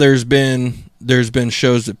 Now there's been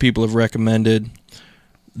shows that people have recommended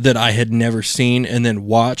that I had never seen and then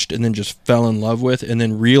watched and then just fell in love with and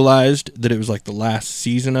then realized that it was like the last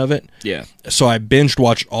season of it. Yeah. So I binged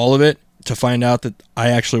watched all of it to find out that I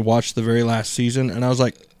actually watched the very last season, and I was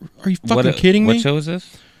like, "Are you fucking kidding me?" What show is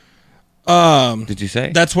this? Did you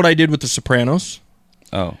say? That's what I did with The Sopranos.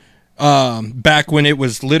 Oh, Back when it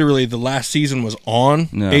was literally the last season was on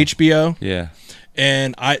No. HBO. yeah.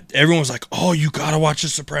 And everyone was like, "Oh, you gotta watch The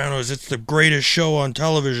Sopranos. It's the greatest show on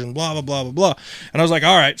television." Blah blah blah blah blah. And I was like,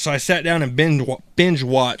 "All right." So I sat down and binge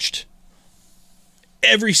watched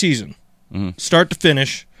every season, start to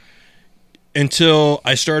finish, until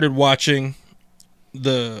I started watching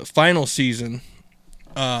the final season.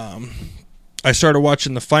 I started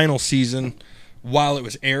watching the final season while it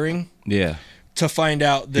was airing Yeah. to find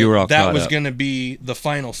out You were all that that caught was up. going to be the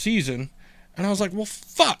final season, and I was like, "Well,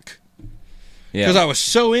 fuck." Yeah. Because I was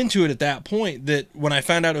so into it at that point that when I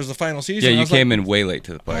found out it was the final season, Yeah, I you was came like, in way late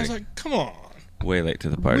to the I party. was like, "Come on, Way late to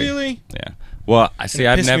the party. really?" Yeah. Well, I see. it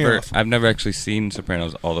I've pissed me never, off. I've never actually seen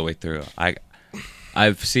Sopranos all the way through.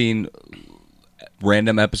 I've seen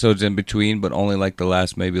random episodes in between, but only like the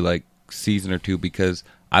last maybe like season or two because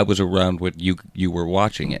I was around when you were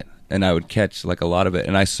watching it, and I would catch like a lot of it.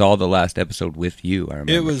 And I saw the last episode with you. I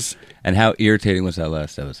remember It was, and how irritating was that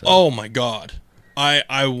last episode? oh my god,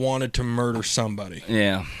 I wanted to murder somebody.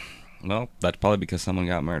 yeah. Well, that's probably because someone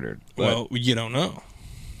got murdered. But Well, you don't know.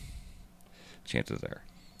 chances are.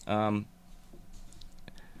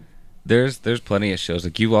 There's plenty of shows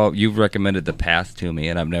like you've recommended The Path to me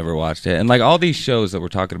and I've never watched it, and like all these shows that we're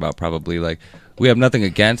talking about probably like we have nothing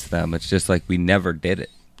against them, it's just like we never did it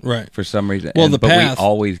Right. for some reason. Well, but Path- we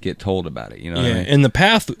always get told about it, you know what Yeah, I mean? and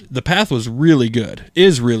the path was really good.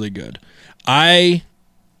 Is really good. I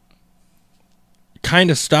kind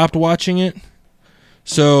of stopped watching it,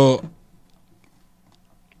 so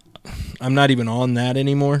I'm not even on that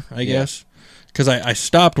anymore, I guess, because I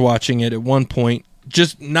stopped watching it at one point.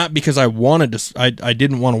 Just not because I wanted to. I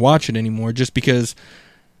didn't want to watch it anymore. Just because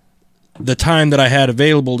the time that I had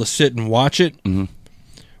available to sit and watch it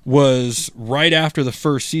was right after the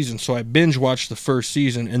first season. So I binge watched the first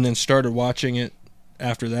season and then started watching it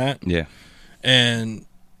after that. Yeah. And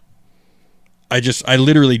I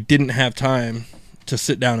literally didn't have time to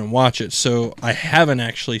sit down and watch it. So I haven't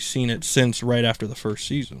actually seen it since right after the first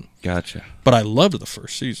season. Gotcha. But I loved the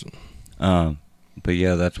first season. But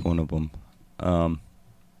yeah, that's one of them.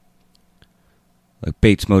 Like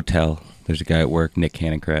Bates Motel. There's a guy at work, Nick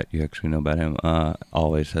Hanenkrat. You actually know about him.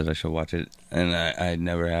 Always says I should watch it, and I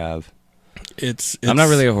never have. It's I'm not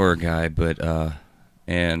really a horror guy, but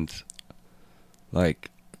and like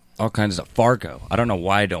all kinds of Fargo. I don't know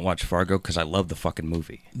why I don't watch Fargo because I love the fucking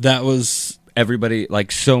movie. that was Everybody,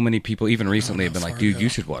 like so many people, even recently, have been like, "Dude, Fargo. you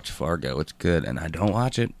should watch Fargo. It's good." And I don't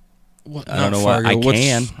watch it. what, I don't not know Fargo. why. I What's-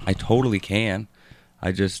 can. I totally can.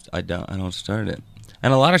 I don't start it.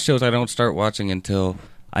 And a lot of shows I don't start watching until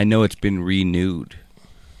I know it's been renewed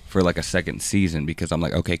for like a second season because I'm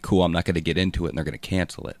like, okay, cool. I'm not going to get into it, and they're going to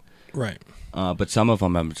cancel it. Right. But some of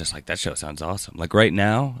them, I'm just like, that show sounds awesome. Like right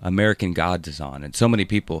now, American Gods is on, and so many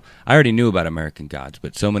people. I already knew about American Gods,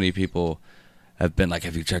 but so many people have been like,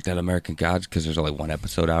 "Have you checked out American Gods?" Because there's only one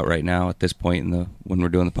episode out right now at this point when we're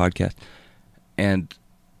doing the podcast, and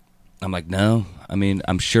I'm like, no. I mean,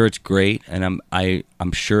 I'm sure it's great, and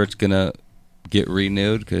I'm sure it's gonna get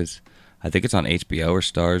renewed because I think it's on HBO or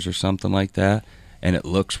Stars or something like that, and it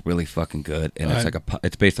looks really fucking good. And it's like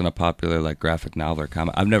it's based on a popular like graphic novel or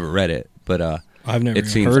comic. I've never read it, but I've never It even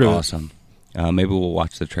seems heard of awesome. Maybe we'll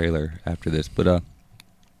watch the trailer after this, but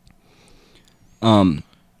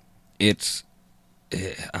it's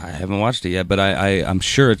I haven't watched it yet, but I'm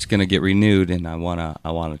sure it's gonna get renewed, and I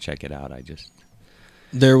wanna check it out.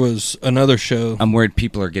 There was another show. I'm worried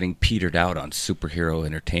people are getting petered out on superhero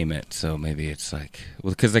entertainment, so maybe it's like,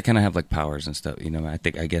 well, because they kind of have like powers and stuff, you know. I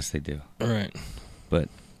guess they do. All right. But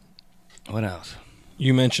what else?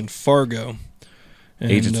 You mentioned Fargo.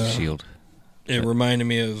 And, Agents of Shield. It reminded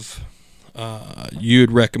me of you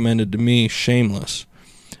had recommended to me Shameless.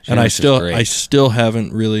 And I still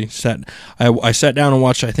haven't really sat. I sat down and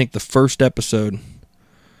watched, I think, the first episode,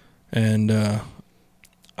 and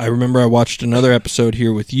I remember I watched another episode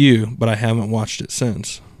here with you, but I haven't watched it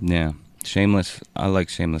since. Yeah, Shameless. I like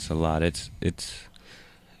Shameless a lot. It's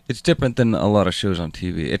different than a lot of shows on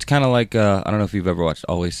TV. It's kind of like I don't know if you've ever watched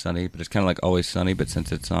Always Sunny, but it's kind of like Always Sunny, but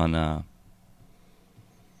since it's on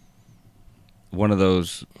one of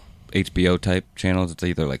those HBO type channels, it's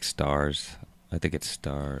either like Stars. I think it's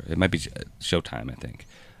Star. It might be Showtime, I think.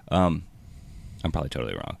 I'm probably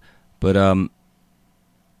totally wrong. But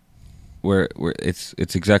where it's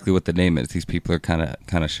exactly what the name is. These people are kind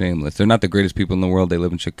of shameless. They're not the greatest people in the world. They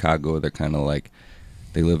live in Chicago. They're kind of like,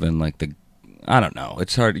 they live in like the, I don't know.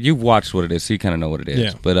 It's hard. You've watched what it is, so you kind of know what it is.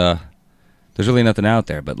 Yeah. But there's really nothing out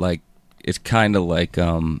there. But like, it's kind of like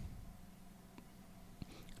a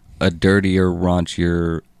dirtier,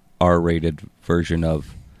 raunchier, R-rated version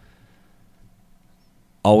of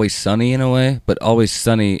Always Sunny in a way, but Always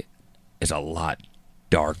Sunny is a lot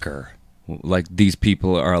darker. Like, these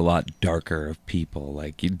people are a lot darker of people.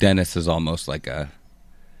 Like, Dennis is almost like a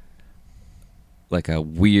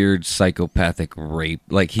weird psychopathic rape.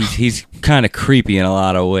 Like, he's kind of creepy in a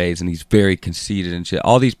lot of ways, and he's very conceited and shit.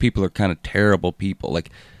 All these people are kind of terrible people.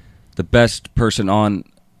 Like, the best person out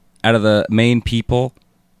of the main people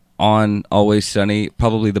on Always Sunny,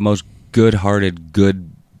 probably the most good-hearted,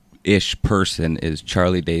 good-ish person is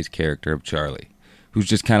Charlie Day's character of Charlie, who's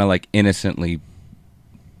just kind of like innocently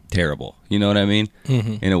terrible. You know what I mean?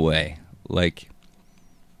 Mm-hmm. In a way. Like,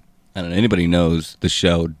 I don't know, anybody who knows the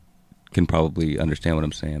show can probably understand what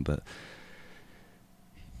I'm saying, but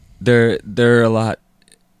they're a lot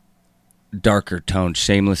darker toned.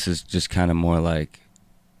 Shameless is just kind of more like,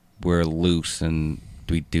 we're loose and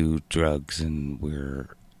we do drugs and we're,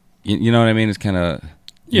 you know what I mean? It's kind of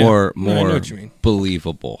more I know what you mean.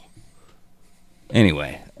 believable.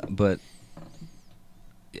 Anyway, but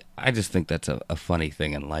I just think that's a funny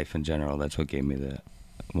thing in life in general. That's what gave me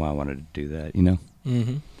why I wanted to do that, you know?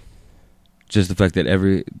 Mm-hmm. Just the fact that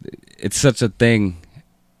it's such a thing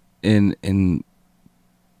in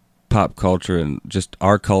pop culture and just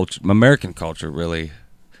our culture, American culture really,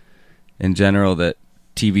 in general, that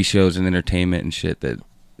TV shows and entertainment and shit, that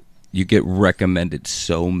you get recommended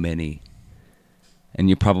so many and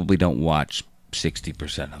you probably don't watch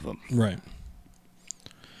 60% of them. Right.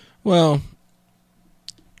 Well,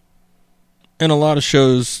 and a lot of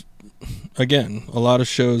shows, again,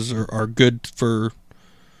 are good for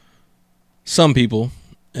some people,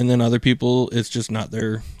 and then other people, it's just not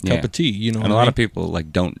their cup of tea. You know, and a lot of people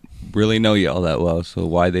like don't really know you all that well, so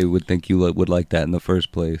why they would think you would like that in the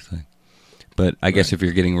first place? But I guess if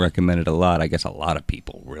you're getting recommended a lot, I guess a lot of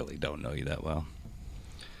people really don't know you that well.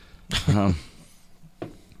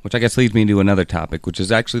 Which I guess leads me to another topic, which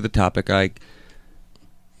is actually the topic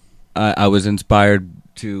I was inspired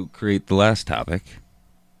to create the last topic.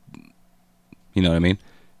 You know what I mean?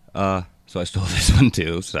 So I stole this one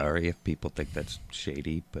too. Sorry if people think that's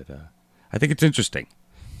shady, but I think it's interesting.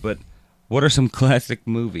 But what are some classic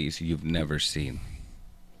movies you've never seen?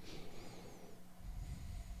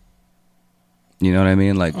 You know what I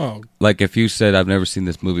mean? Like if you said I've never seen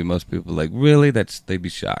this movie, most people are like, really? They'd be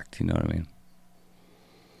shocked. You know what I mean?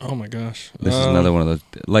 Oh my gosh! This is another one of those.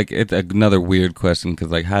 Like, it's another weird question because,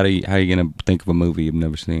 like, how are you gonna think of a movie you've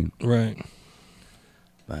never seen? Right.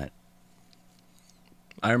 But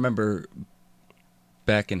I remember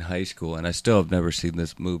back in high school, and I still have never seen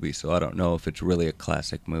this movie, so I don't know if it's really a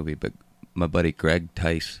classic movie. But my buddy Greg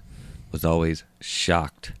Tice was always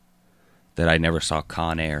shocked that I never saw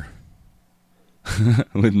Con Air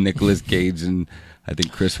with Nicolas Cage and I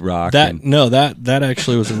think Chris Rock. That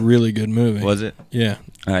actually was a really good movie. Was it? Yeah.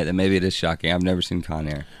 All right, then maybe it is shocking. I've never seen Con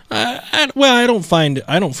Air. I don't find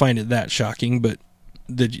it that shocking, but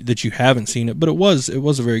that you haven't seen it. But it was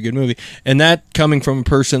a very good movie, and that coming from a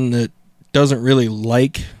person that doesn't really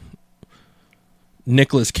like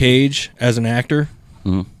Nicolas Cage as an actor.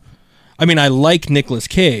 Mm-hmm. I mean, I like Nicolas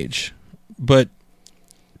Cage, but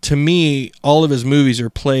to me, all of his movies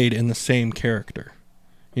are played in the same character.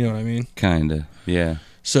 You know what I mean? Kinda, yeah.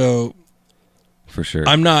 So for sure.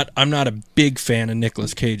 I'm not a big fan of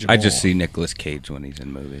Nicolas Cage at all. I just see Nicolas Cage when he's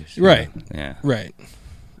in movies. Right. Yeah. Right.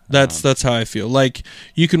 That's how I feel. Like,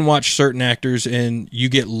 you can watch certain actors and you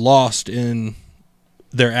get lost in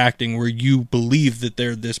their acting where you believe that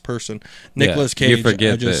they're this person. Nicolas Cage, You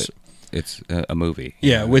forget I just, that it's a movie.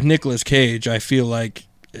 yeah, with Nicolas Cage, I feel like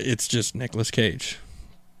it's just Nicolas Cage.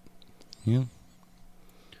 Yeah.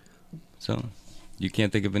 So, you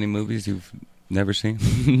can't think of any movies you've never seen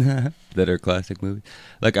that are classic movies?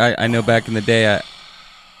 Like, I know back in the day,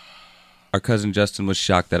 our cousin Justin was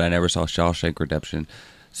shocked that I never saw Shawshank Redemption.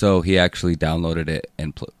 So he actually downloaded it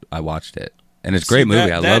and I watched it. And it's a great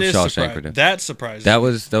movie. I love Shawshank Redemption. That surprised That me.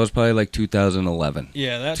 was probably like 2011.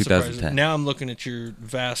 Yeah, that's 2010. surprising. Now I'm looking at your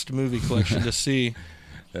vast movie collection to see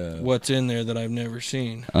what's in there that I've never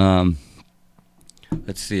seen.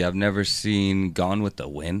 Let's see. I've never seen Gone with the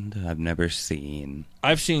Wind.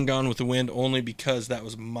 I've seen Gone with the Wind only because that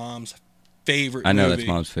was Mom's favorite I know movie that's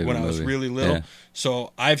Mom's favorite when I was movie. really little. Yeah.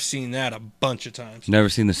 So I've seen that a bunch of times. Never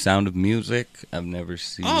seen The Sound of Music. I've never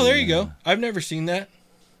seen. Oh, there you go. I've never seen that.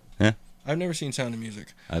 Yeah. I've never seen Sound of Music.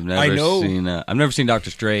 I've never seen Doctor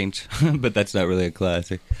Strange, but that's not really a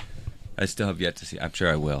classic. I still have yet to see. I'm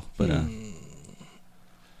sure I will, but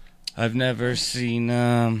I've never seen.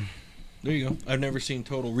 There you go. I've never seen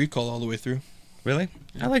Total Recall all the way through. Really?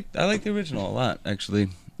 I like the original a lot. Actually,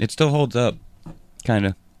 it still holds up, kind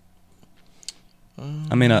of.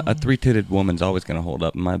 I mean, a three-titted woman's always going to hold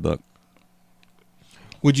up in my book.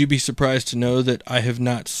 Would you be surprised to know that I have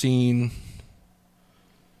not seen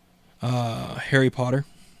Harry Potter,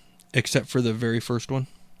 except for the very first one?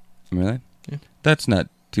 Really? Yeah. That's not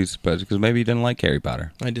too surprising because maybe you didn't like Harry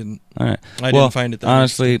Potter. I didn't. All right. I didn't find it that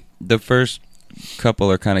honestly, the first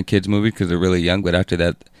couple are kind of kids' movies because they're really young, but after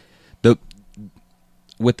that,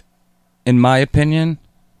 in my opinion,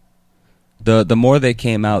 the more they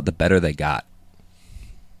came out, the better they got.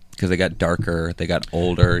 Because they got darker, they got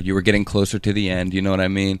older. You were getting closer to the end. You know what I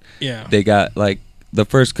mean? Yeah. They got like the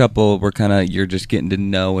first couple were kind of you're just getting to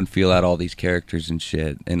know and feel out all these characters and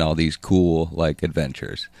shit and all these cool like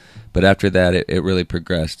adventures. But after that, it really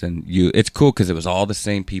progressed and it's cool because it was all the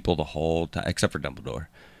same people the whole time except for Dumbledore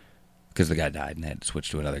because the guy died and they had to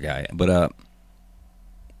switch to another guy. But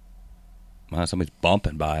wow, somebody's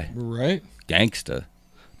bumping by. Right. Gangsta.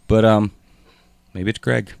 But maybe it's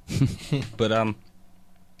Greg. But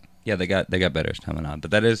yeah, they got better as time went on.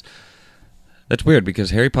 But that's weird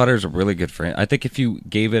because Harry Potter is a really good friend. I think if you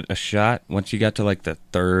gave it a shot, once you got to like the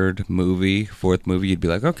third movie, fourth movie, you'd be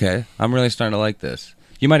like, okay, I'm really starting to like this.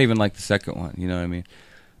 You might even like the second one. You know what I mean?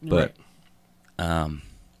 But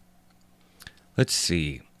let's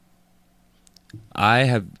see.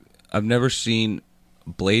 I've never seen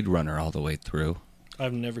Blade Runner all the way through.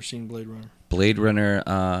 I've never seen Blade Runner. Blade Runner,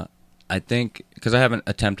 I think, because I haven't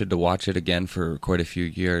attempted to watch it again for quite a few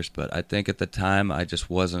years, but I think at the time I just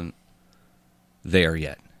wasn't there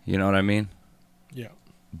yet. You know what I mean? Yeah.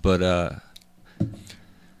 But,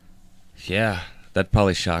 yeah, that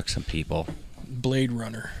probably shocked some people. Blade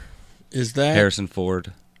Runner. Is that... Harrison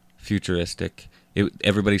Ford, futuristic.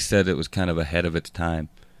 Everybody said it was kind of ahead of its time.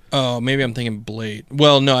 Oh, maybe I'm thinking Blade.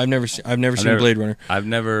 Well, no, I've never seen Blade Runner. I've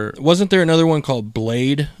never... Wasn't there another one called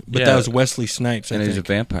Blade? But that was Wesley Snipes, I think. And he's a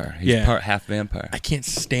vampire. He's part half vampire. I can't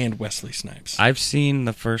stand Wesley Snipes. I've seen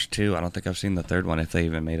the first two. I don't think I've seen the third one, if they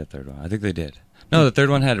even made a third one. I think they did. No, the third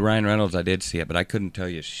one had Ryan Reynolds. I did see it, but I couldn't tell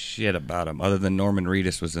you shit about him, other than Norman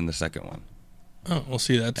Reedus was in the second one. Oh, we'll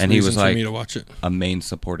see. That's and reason he was for like me to watch it. A main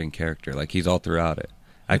supporting character. Like, he's all throughout it.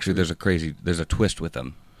 Actually, there's a twist with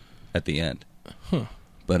him at the end. Huh.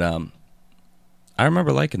 But, I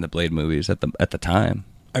remember liking the Blade movies at the time.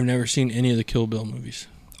 I've never seen any of the Kill Bill movies.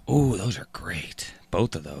 Oh, those are great.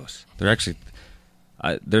 Both of those. They're actually...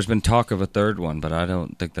 there's been talk of a third one, but I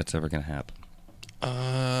don't think that's ever going to happen.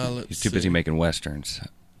 He's too busy making westerns.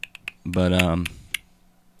 But,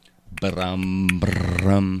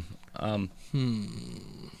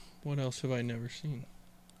 what else have I never seen?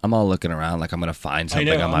 I'm all looking around like I'm going to find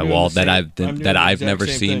something on my wall that I've never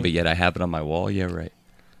seen, but yet I have it on my wall. Yeah, right.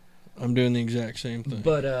 I'm doing the exact same thing.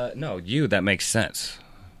 But, no, that makes sense.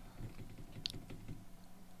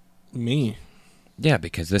 Me? Yeah,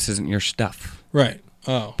 because this isn't your stuff. Right.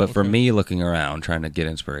 Oh. But for me, looking around, trying to get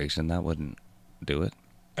inspiration, that wouldn't do it.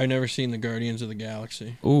 I've never seen the Guardians of the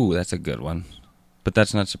Galaxy. Ooh, that's a good one. But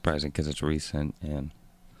that's not surprising because it's recent and...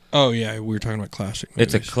 Oh, yeah, we were talking about classic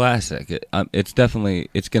movies. It's a classic. It's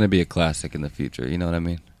going to be a classic in the future. You know what I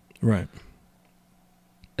mean? Right.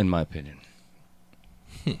 In my opinion.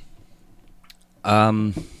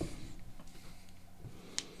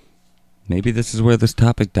 Maybe this is where this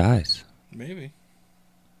topic dies. Maybe.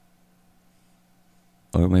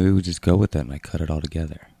 Or maybe we just go with that and I cut it all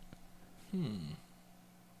together.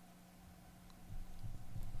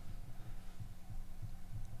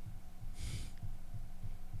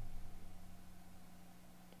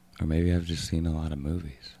 Or maybe I've just seen a lot of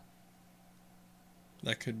movies.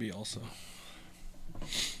 That could be also.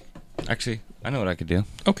 Actually, I know what I could do.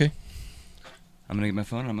 Okay. I'm going to get my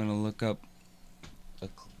phone and I'm going to look up a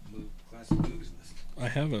classic movies list. I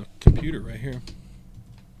have a computer right here.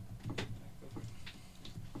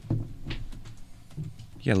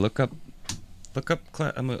 Yeah, look up a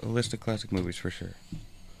list of classic movies for sure.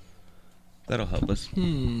 That'll help us.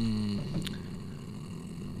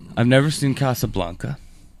 I've never seen Casablanca.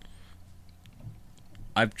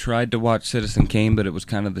 I've tried to watch Citizen Kane, but it was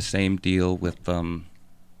kind of the same deal with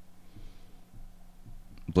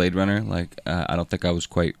Blade Runner. Like, I don't think I was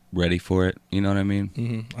quite ready for it. You know what I mean?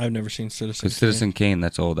 Mm-hmm. I've never seen Citizen Because Citizen Kane,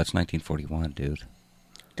 that's old. That's 1941, dude.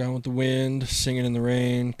 Gone with the Wind, Singing in the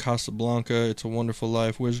Rain, Casablanca, It's a Wonderful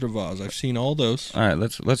Life, Wizard of Oz. I've seen all those. All right,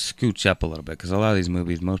 let's scooch up a little bit, because a lot of these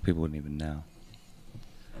movies, most people wouldn't even know.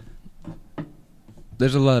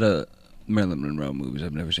 There's a lot of Marilyn Monroe movies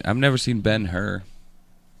I've never seen. I've never seen Ben-Hur.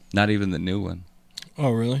 Not even the new one.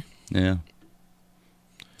 Oh, really? Yeah.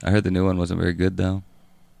 I heard the new one wasn't very good, though.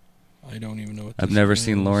 I don't even know what I've this never is.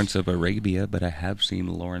 seen Lawrence of Arabia, but I have seen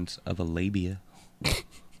Lawrence of Arabia.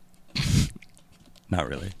 Not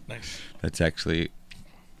really. Nice. That's actually...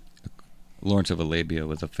 Lawrence of Arabia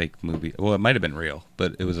was a fake movie. Well, it might have been real,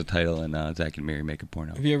 but it was a title in Zack and Miri Make a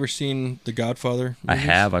Porno. Have you ever seen The Godfather I movies?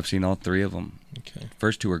 have. I've seen all three of them. Okay.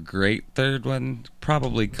 First two were great. Third one they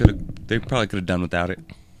probably could have done without it.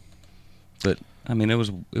 But I mean, it was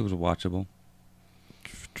watchable.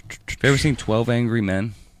 Have you ever seen 12 Angry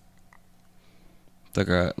Men? It's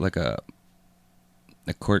like a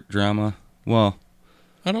court drama. Well,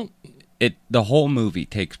 I don't... The whole movie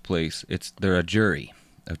takes place. They're a jury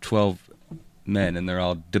of 12 men, and they're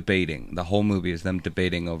all debating. The whole movie is them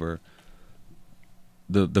debating over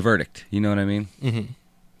the verdict. You know what I mean? Mm-hmm.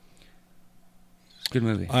 It's a good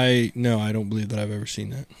movie. I don't believe that I've ever seen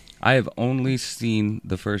that. I have only seen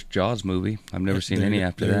the first Jaws movie. I've never seen any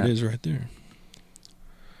after that. There it is right there.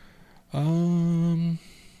 I'm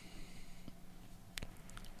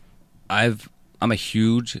a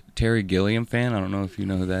huge Terry Gilliam fan. I don't know if you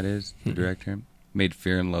know who that is, the director. Made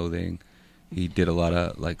Fear and Loathing. He did a lot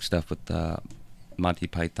of like stuff with Monty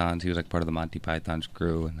Python's. He was like part of the Monty Python's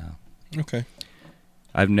crew. And Okay.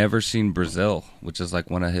 I've never seen Brazil, which is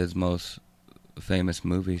like one of his most famous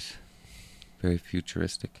movies. Very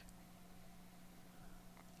futuristic.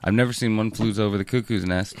 I've never seen One Flew Over the Cuckoo's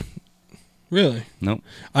Nest. Really? Nope.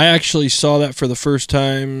 I actually saw that for the first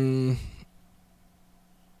time.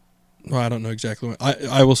 Well, I don't know exactly when.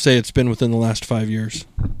 I will say it's been within the last 5 years.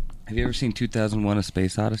 Have you ever seen 2001: A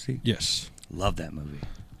Space Odyssey? Yes. Love that movie.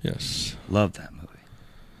 Yes. Love that movie.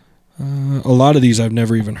 A lot of these I've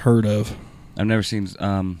never even heard of. I've never seen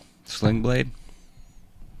Sling Blade.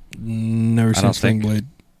 Never seen Sling Blade.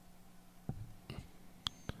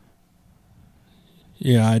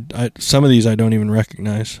 Yeah, I some of these I don't even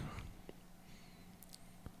recognize.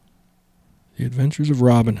 The Adventures of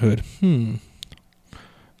Robin Hood. I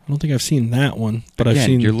don't think I've seen that one, but Again, I've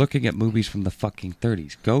seen... You're looking at movies from the fucking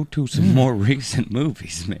 30s. Go to some more recent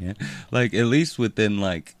movies, man. Like, at least within,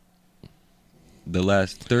 like, the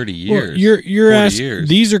last 30 years. Well, you're asking... years.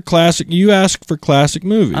 These are classic... You ask for classic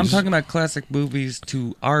movies. I'm talking about classic movies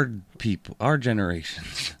to our people, our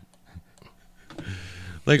generations.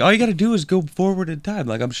 Like, all you got to do is go forward in time.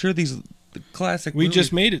 Like, I'm sure these classic We movies...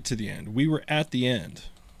 just made it to the end. We were at the end.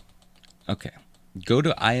 Okay. Go to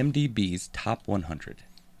IMDb's Top 100.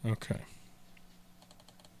 Okay.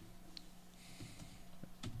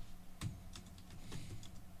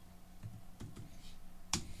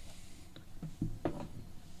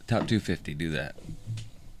 Top 250, do that.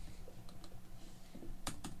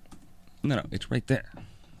 No, it's right there.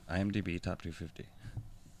 IMDb Top 250.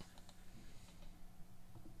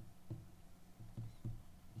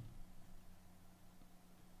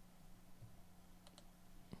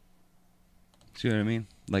 See what I mean?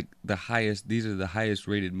 Like these are the highest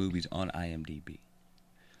rated movies on IMDb.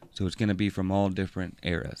 So it's going to be from all different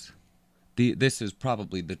eras. This is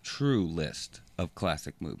probably the true list of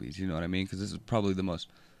classic movies, you know what I mean? Because this is probably the most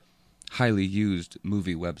highly used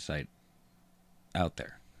movie website out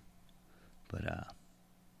there. But,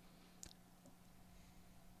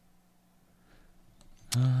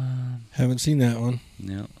 Haven't seen that one.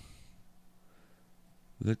 no.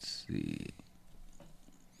 Let's see.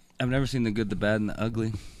 I've never seen The Good, the Bad, and the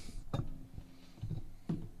Ugly.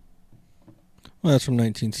 Well, that's from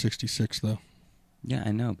 1966, though. Yeah,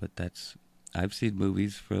 I know, but I've seen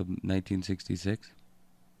movies from 1966.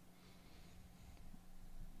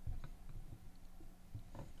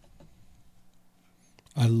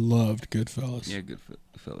 I loved Goodfellas. Yeah,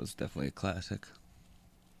 Goodfellas, definitely a classic.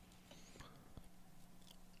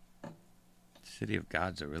 City of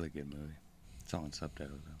God's a really good movie. It's all in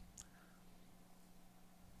subtitles, though.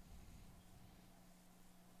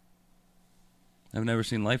 I've never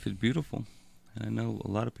seen Life is Beautiful. And I know a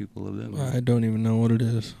lot of people love that movie. I don't even know what it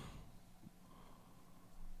is.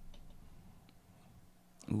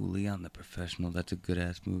 Ooh, Leon the Professional. That's a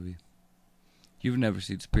good-ass movie. You've never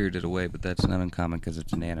seen Spirited Away, but that's not uncommon because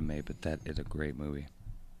it's an anime, but that is a great movie.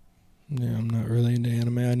 Yeah, I'm not really into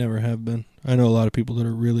anime. I never have been. I know a lot of people that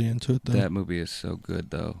are really into it, though. That movie is so good,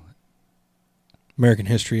 though. American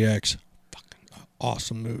History X. Fucking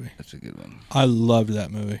awesome movie. That's a good one. I loved that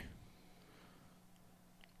movie.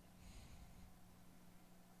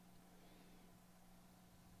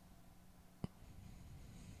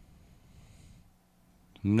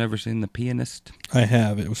 You've never seen The Pianist? I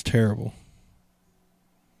have. It was terrible.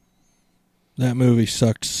 That movie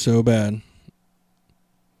sucked so bad.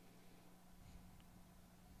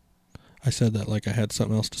 I said that like I had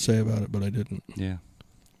something else to say about it, but I didn't. Yeah.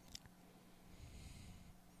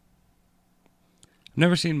 I've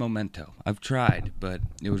never seen Memento. I've tried, but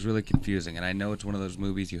it was really confusing. And I know it's one of those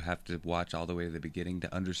movies you have to watch all the way to the beginning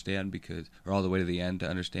to understand or all the way to the end to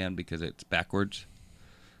understand because it's backwards.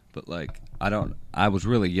 But like, I was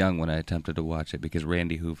really young when I attempted to watch it because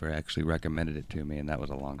Randy Hoover actually recommended it to me, and that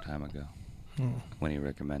was a long time ago when he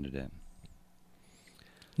recommended it.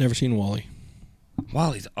 Never seen Wall-E.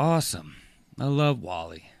 Wall-E's awesome. I love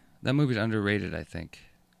Wall-E. That movie's underrated, I think.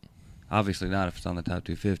 Obviously not if it's on the top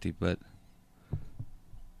 250, but...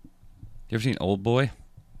 You ever seen Old Boy?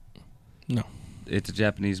 No. It's a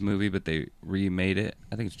Japanese movie, but they remade it.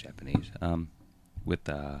 I think it's Japanese. With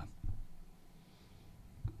fuck,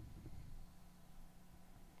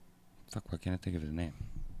 why can't I think of his name?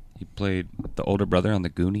 He played the older brother on The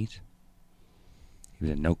Goonies. He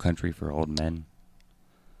was in No Country for Old Men.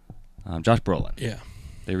 Josh Brolin. Yeah.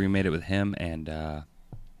 They remade it with him and the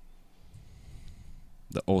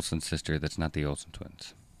Olsen sister that's not the Olsen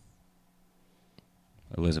twins.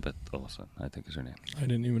 Elizabeth Olsen, I think is her name. I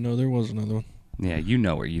didn't even know there was another one. Yeah, you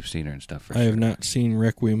know her. You've seen her and stuff for I sure. have not seen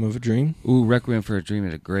Requiem of a Dream. Ooh, Requiem for a Dream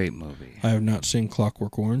is a great movie. I have not seen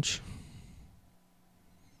Clockwork Orange.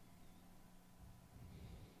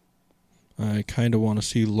 I kind of want to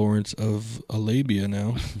see Lawrence of Arabia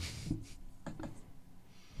now.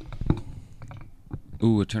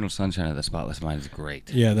 Ooh, Eternal Sunshine of the Spotless Mind is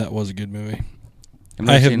great. Yeah, that was a good movie.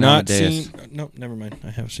 I have not seen... No, never mind. I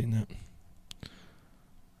have seen that.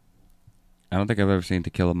 I don't think I've ever seen To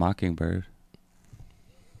Kill a Mockingbird.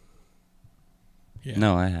 Yeah.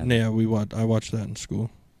 No, I haven't. Yeah, I watched that in school.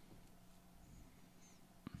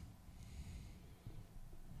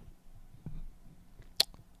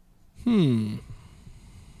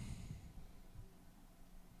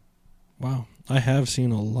 Wow. I have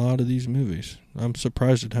seen a lot of these movies. I'm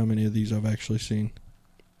surprised at how many of these I've actually seen.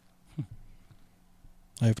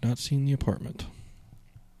 I have not seen The Apartment.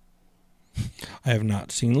 I have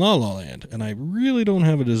not seen La La Land, and I really don't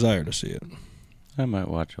have a desire to see it. I might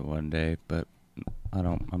watch it one day, but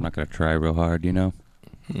I'm not going to try real hard, you know?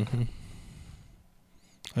 Mm-hmm.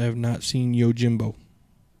 I have not seen Yojimbo.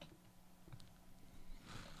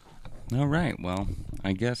 All right, well,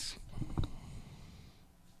 I guess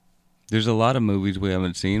there's a lot of movies we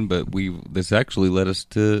haven't seen, but this actually led us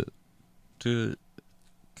to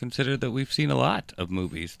consider that we've seen a lot of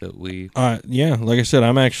movies that we... Yeah, like I said,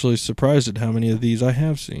 I'm actually surprised at how many of these I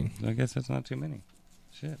have seen. I guess that's not too many.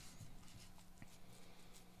 Shit.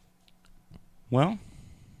 Well,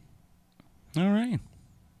 all right.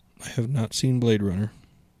 I have not seen Blade Runner.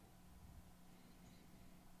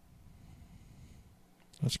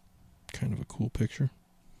 That's kind of a cool picture.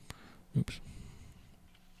 Oops.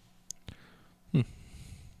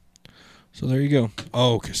 So there you go.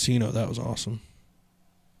 Oh, Casino. That was awesome.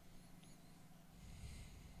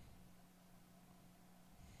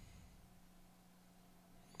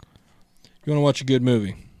 You want to watch a good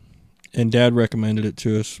movie? And Dad recommended it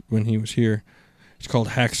to us when he was here. It's called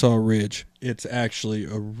Hacksaw Ridge. It's actually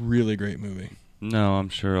a really great movie. No, I'm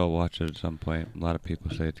sure I'll watch it at some point. A lot of people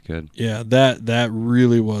say it's good. Yeah, that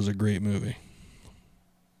really was a great movie.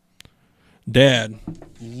 Dad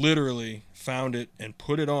literally found it and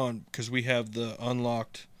put it on because we have the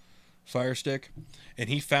unlocked Fire Stick, and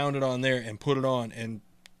he found it on there and put it on and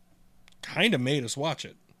kind of made us watch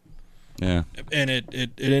it. Yeah. And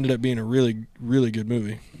it ended up being a really, really good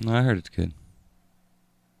movie. No, I heard it's good.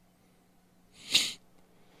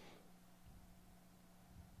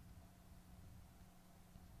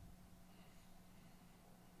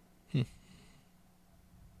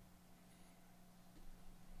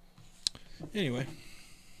 Anyway,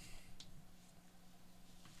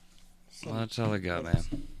 Well, that's all I got, man.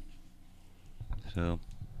 So,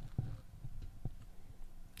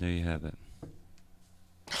 there you have it.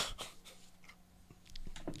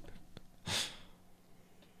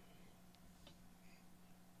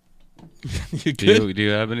 You good? Do you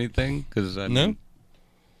have anything? Because No.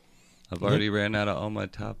 I've already ran out of all my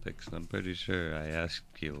topics. I'm pretty sure I asked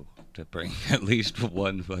you to bring at least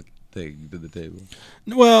one fucking thing to the table.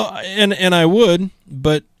 Well, and I would,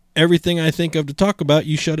 but everything I think of to talk about,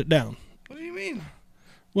 you shut it down. What do you mean?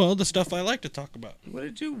 Well, the stuff I like to talk about. What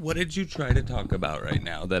did you try to talk about right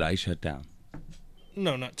now that I shut down?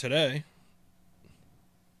 No, not today.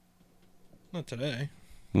 Not today.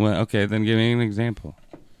 Well, okay, then give me an example.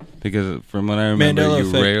 Because from what I remember, Mandela you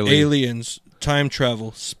effect, rarely aliens, time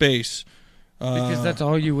travel, space. because that's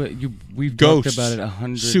all we've Ghosts, talked about it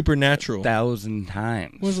 100,000 supernatural.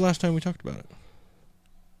 times. When was the last time we talked about it?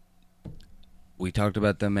 We talked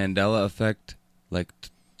about the Mandela effect like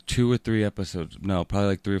 2 or 3 episodes. No, probably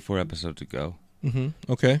like 3 or 4 episodes ago. Mm-hmm.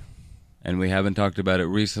 Okay. And we haven't talked about it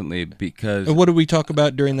recently because And what did we talk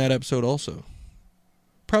about during that episode also?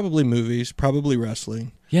 Probably movies, probably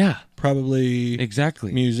wrestling, yeah, probably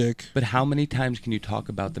exactly. music. But how many times can you talk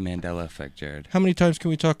about the Mandela effect, Jared? How many times can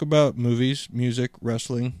we talk about movies, music,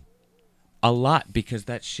 wrestling? A lot, because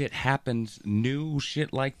that shit happens. New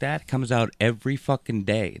shit like that comes out every fucking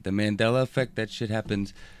day. The Mandela effect, that shit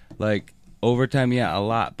happens like over time, yeah, a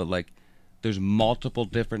lot. But like, there's multiple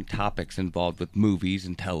different topics involved with movies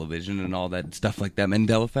and television and all that stuff like that.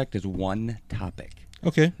 Mandela effect is one topic.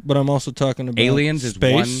 Okay, but I'm also talking about Aliens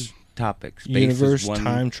space, is one topic. Space universe, is one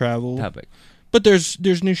time travel. topic. But there's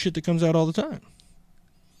new shit that comes out all the time.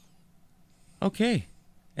 Okay,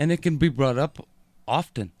 and it can be brought up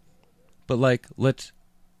often. But like, let's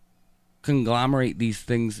conglomerate these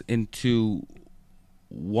things into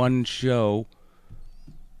one show.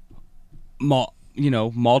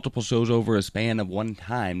 Multiple shows over a span of one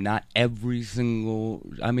time. Not every single.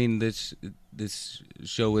 I mean, this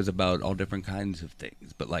show is about all different kinds of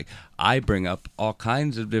things. But like, I bring up all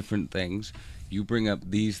kinds of different things. You bring up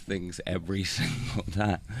these things every single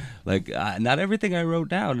time. Like, not everything I wrote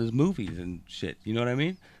down is movies and shit. You know what I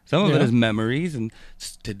mean? Some of it Yeah. is memories. And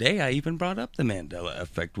today I even brought up the Mandela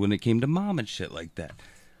effect when it came to mom and shit like that.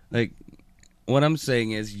 Like, what I'm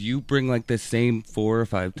saying is, you bring like the same 4 or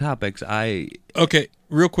 5 topics. Okay,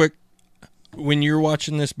 real quick. When you're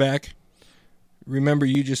watching this back, remember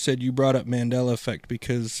you just said you brought up Mandela effect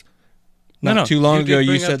because not too long ago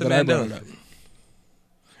you said that I brought it up.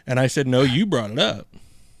 And I said, no, you brought it up.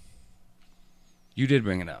 You did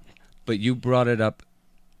bring it up. But you brought it up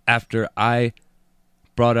after I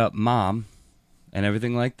brought up mom and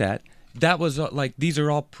everything like that. That was like, these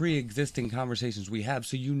are all pre-existing conversations we have,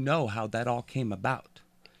 so you know how that all came about.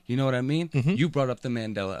 You know what I mean? Mm-hmm. You brought up the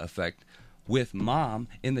Mandela effect with mom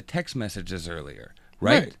in the text messages earlier,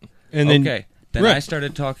 right? And then, okay. Then right. I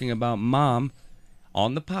started talking about mom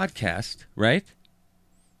on the podcast, right?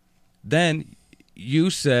 Then you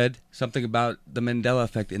said something about the Mandela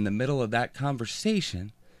effect in the middle of that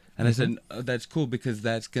conversation. And I said, that's cool because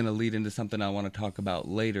that's going to lead into something I want to talk about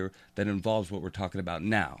later that involves what we're talking about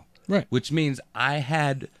now. Right. Which means I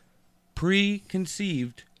had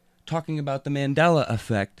preconceived talking about the Mandela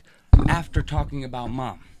effect after talking about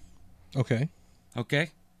mom. Okay.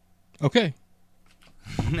 Okay? Okay.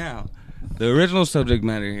 Now, the original subject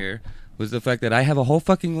matter here was the fact that I have a whole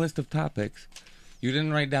fucking list of topics. You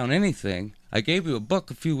didn't write down anything. I gave you a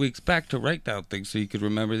book a few weeks back to write down things so you could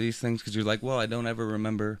remember these things because you're like, well, I don't ever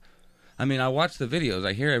remember. I mean, I watch the videos.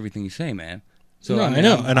 I hear everything you say, man. So No, I mean, I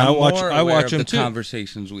know, I'm and I watch- more I aware watch of them the too.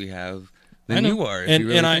 conversations we have than I know. you are if And- you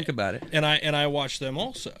really and think about it. And I watch them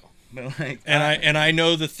also. But like, And I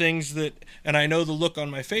know the things that, and I know the look on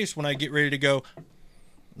my face when I get ready to go,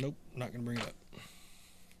 nope, not going to bring it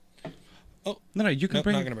up. Oh, no, you can Nope,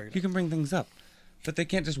 bring not gonna bring it you up. can bring things up, but they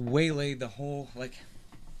can't just waylay the whole like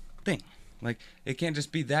thing. Like, it can't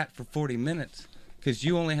just be that for 40 minutes because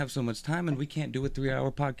you only have so much time, and we can't do a 3-hour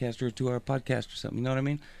podcast or a 2-hour podcast or something. You know what I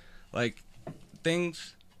mean? Like,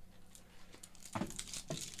 things.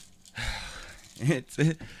 It's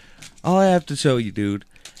all I have to show you, dude,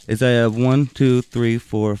 is I have 1, 2, 3,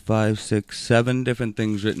 4, 5, 6, 7 different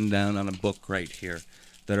things written down on a book right here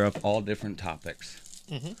that are of all different topics.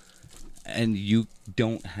 Mm-hmm. And you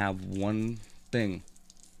don't have one thing.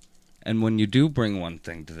 And when you do bring one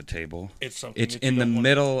thing to the table, it's something it's that you in the don't want-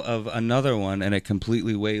 middle of another one, and it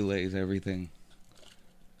completely waylays everything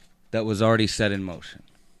that was already set in motion.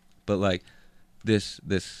 But like this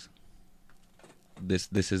is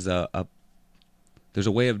a there's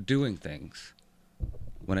a way of doing things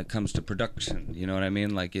when it comes to production. You know what I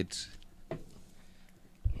mean? Like, it's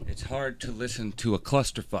hard to listen to a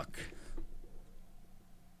clusterfuck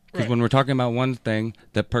Because Right. when we're talking about one thing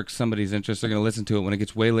that perks somebody's interest, they're going to listen to it. When it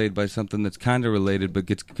gets waylaid by something that's kind of related but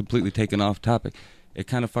gets completely taken off topic, it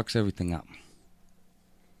kind of fucks everything up.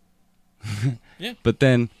 Yeah. But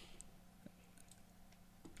then,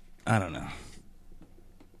 I don't know.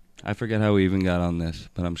 I forget how we even got on this,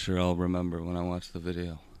 but I'm sure I'll remember when I watch the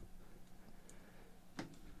video.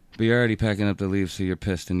 But you're already packing up to leave, so you're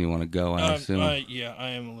pissed and you want to go, I assume. Yeah, I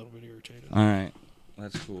am a little bit irritated. All right.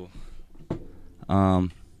 That's cool.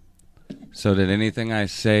 So did anything I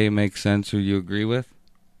say make sense or you agree with?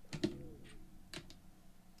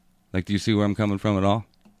 Like, do you see where I'm coming from at all?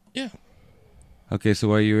 Yeah. Okay, so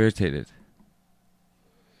why are you irritated?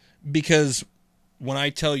 Because when I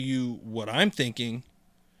tell you what I'm thinking,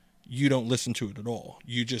 you don't listen to it at all.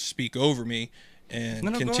 You just speak over me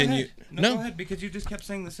and continue. Go ahead, because you just kept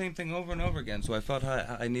saying the same thing over and over again, so I felt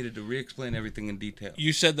I needed to re-explain everything in detail.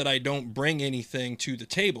 You said that I don't bring anything to the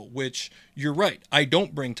table, which you're right. I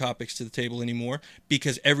don't bring topics to the table anymore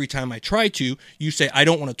because every time I try to, you say, I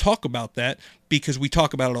don't want to talk about that because we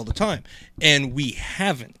talk about it all the time. And we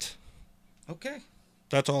haven't. Okay.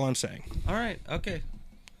 That's all I'm saying. All right, okay.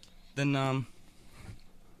 Then,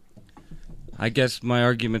 I guess my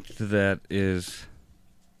argument to that is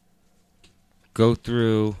go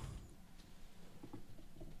through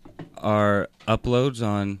our uploads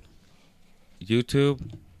on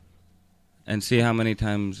YouTube and see how many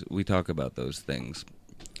times we talk about those things.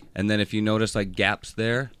 And then if you notice like gaps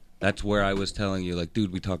there, that's where I was telling you, like,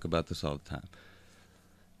 dude, we talk about this all the time.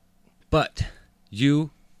 But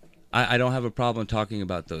I don't have a problem talking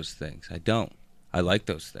about those things. I don't. I like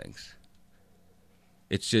those things.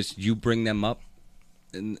 It's just you bring them up,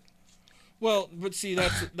 and Well, but see,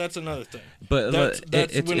 that's another thing. But that's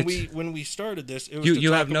it's when we started this, it was You- to you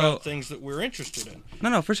talk have no- about things that we're interested in.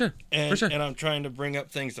 no, for sure, And, for sure. and I'm trying to bring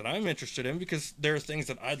up things that I'm interested in because there are things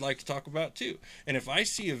that I'd like to talk about too. And if I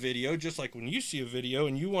see a video, just like when you see a video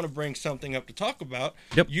and you want to bring something up to talk about,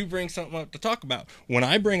 Yep. you bring something up to talk about. When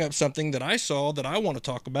I bring up something that I saw that I want to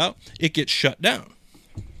talk about, it gets shut down.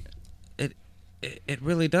 It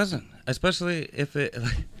really doesn't, especially if it.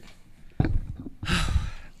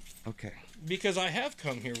 Okay. Because I have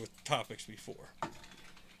come here with topics before.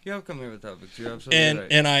 You have come here with topics. You're absolutely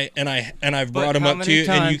right. And I've But brought them how up to many you, and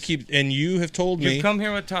times- you have told me. You've come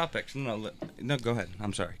here with topics. No, go ahead.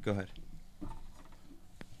 I'm sorry. Go ahead.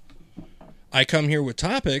 I come here with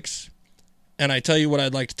topics and I tell you what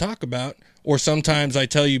I'd like to talk about, or sometimes I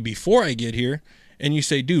tell you before I get here and you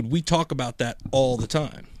say, dude, we talk about that all the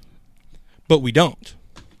time, but we don't.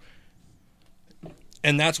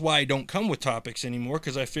 And that's why I don't come with topics anymore,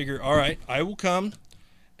 because I figure, all right, I will come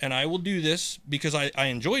and I will do this because I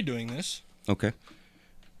enjoy doing this, Okay.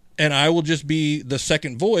 and I will just be the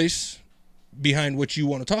second voice behind what you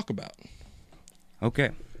want to talk about. Okay.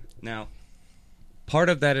 Now, part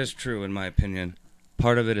of that is true, in my opinion.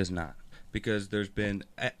 Part of it is not. Because there's been,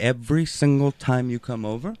 every single time you come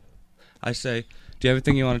over, I say, do you have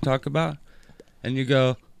anything you want to talk about? And you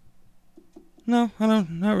go, no, I don't,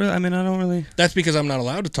 not really. I mean, I don't really. That's because I'm not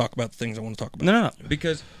allowed to talk about the things I want to talk about. No.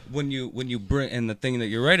 Because when you bring, and the thing that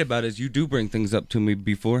you're right about is you do bring things up to me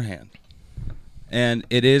beforehand. And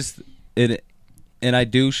and I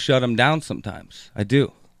do shut them down sometimes. I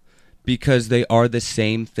do. Because they are the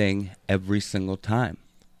same thing every single time.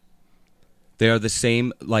 They are the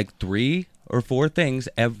same, like 3 or 4 things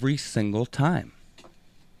every single time.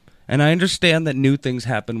 And I understand that new things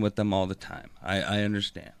happen with them all the time. I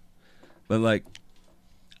understand. But, like,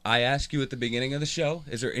 I ask you at the beginning of the show,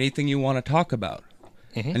 is there anything you want to talk about?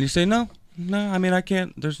 Mm-hmm. And you say, no, I mean, I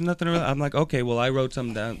can't. There's nothing really. I'm like, okay, well, I wrote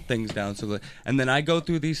some things down. And then I go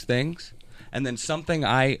through these things, and then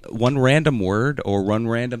one random word or one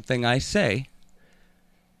random thing I say,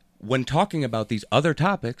 when talking about these other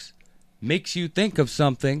topics, makes you think of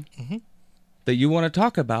something that you want to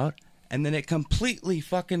talk about, and then it completely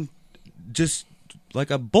fucking just like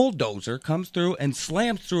a bulldozer comes through and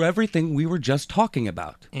slams through everything we were just talking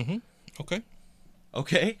about. Mm-hmm. Okay.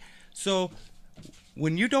 Okay? So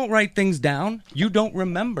when you don't write things down, you don't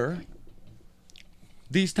remember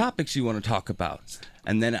these topics you want to talk about.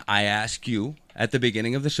 And then I ask you at the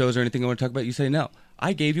beginning of the show, is there anything you want to talk about? You say no.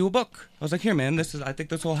 I gave you a book. I was like, here, man, I think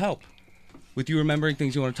this will help with you remembering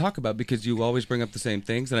things you want to talk about, because you always bring up the same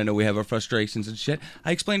things, and I know we have our frustrations and shit.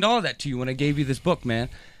 I explained all of that to you when I gave you this book, man.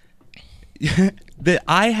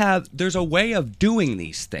 There's a way of doing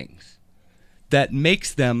these things that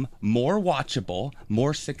makes them more watchable,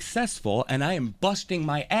 more successful, and I am busting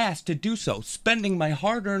my ass to do so, spending my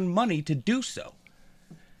hard-earned money to do so.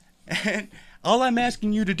 And all I'm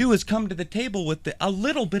asking you to do is come to the table with a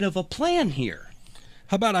little bit of a plan here.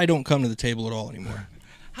 How about I don't come to the table at all anymore?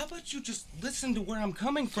 How about you just listen to where I'm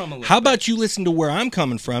coming from a little How bit? about you listen to where I'm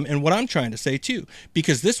coming from and what I'm trying to say too?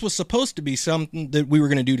 Because this was supposed to be something that we were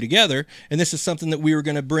going to do together, and this is something that we were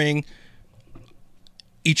going to bring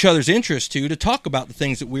each other's interest to talk about the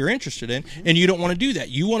things that we're interested in, and you don't want to do that.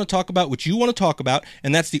 You want to talk about what you want to talk about,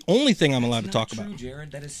 and that's the only thing I'm allowed to talk Not true, about.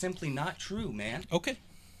 Jared. That is simply not true, man. Okay.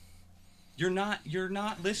 You're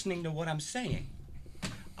not listening to what I'm saying.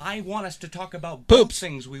 I want us to talk about Poops. both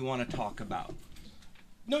things we want to talk about.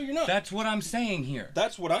 No, you're not. That's what I'm saying here.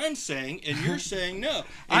 That's what I'm saying, and you're saying no.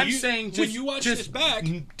 And I'm saying when you watch this back,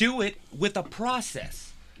 do it with a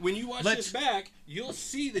process. when you watch Let's- this back, you'll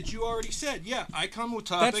see that you already said, yeah, I come with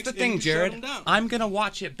topics. That's the and thing, you shut Jared. them down. I'm gonna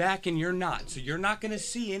watch it back, and you're not. So you're not gonna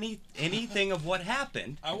see anything of what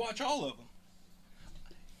happened. I watch all of them.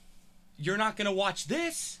 You're not gonna watch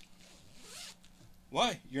this.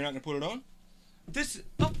 Why? You're not going to put it on? This,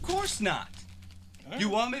 of course not. All right. You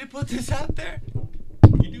want me to put this out there?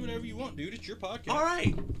 You do whatever you want, dude. It's your podcast. All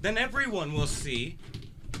right. Then everyone will see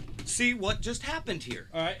what just happened here.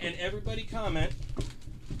 All right, and everybody comment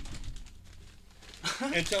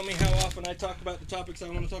and tell me how often I talk about the topics I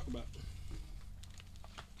want to talk about.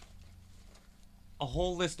 A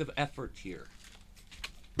whole list of effort here.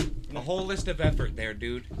 A whole list of effort there,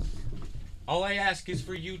 dude. All I ask is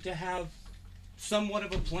for you to have somewhat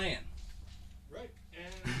of a plan. Right.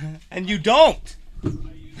 And And you don't. I use it.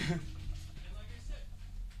 And like I said,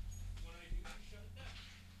 when I do, you shut it down.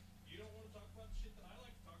 You don't want to talk about the shit that I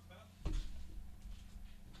like to talk about.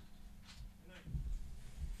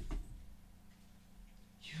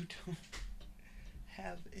 You don't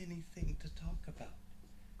have anything to talk about.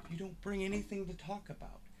 You don't bring anything to talk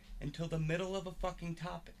about until the middle of a fucking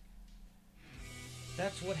topic.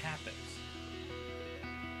 That's what happens.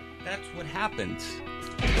 That's what happens.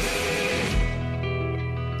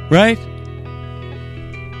 Right?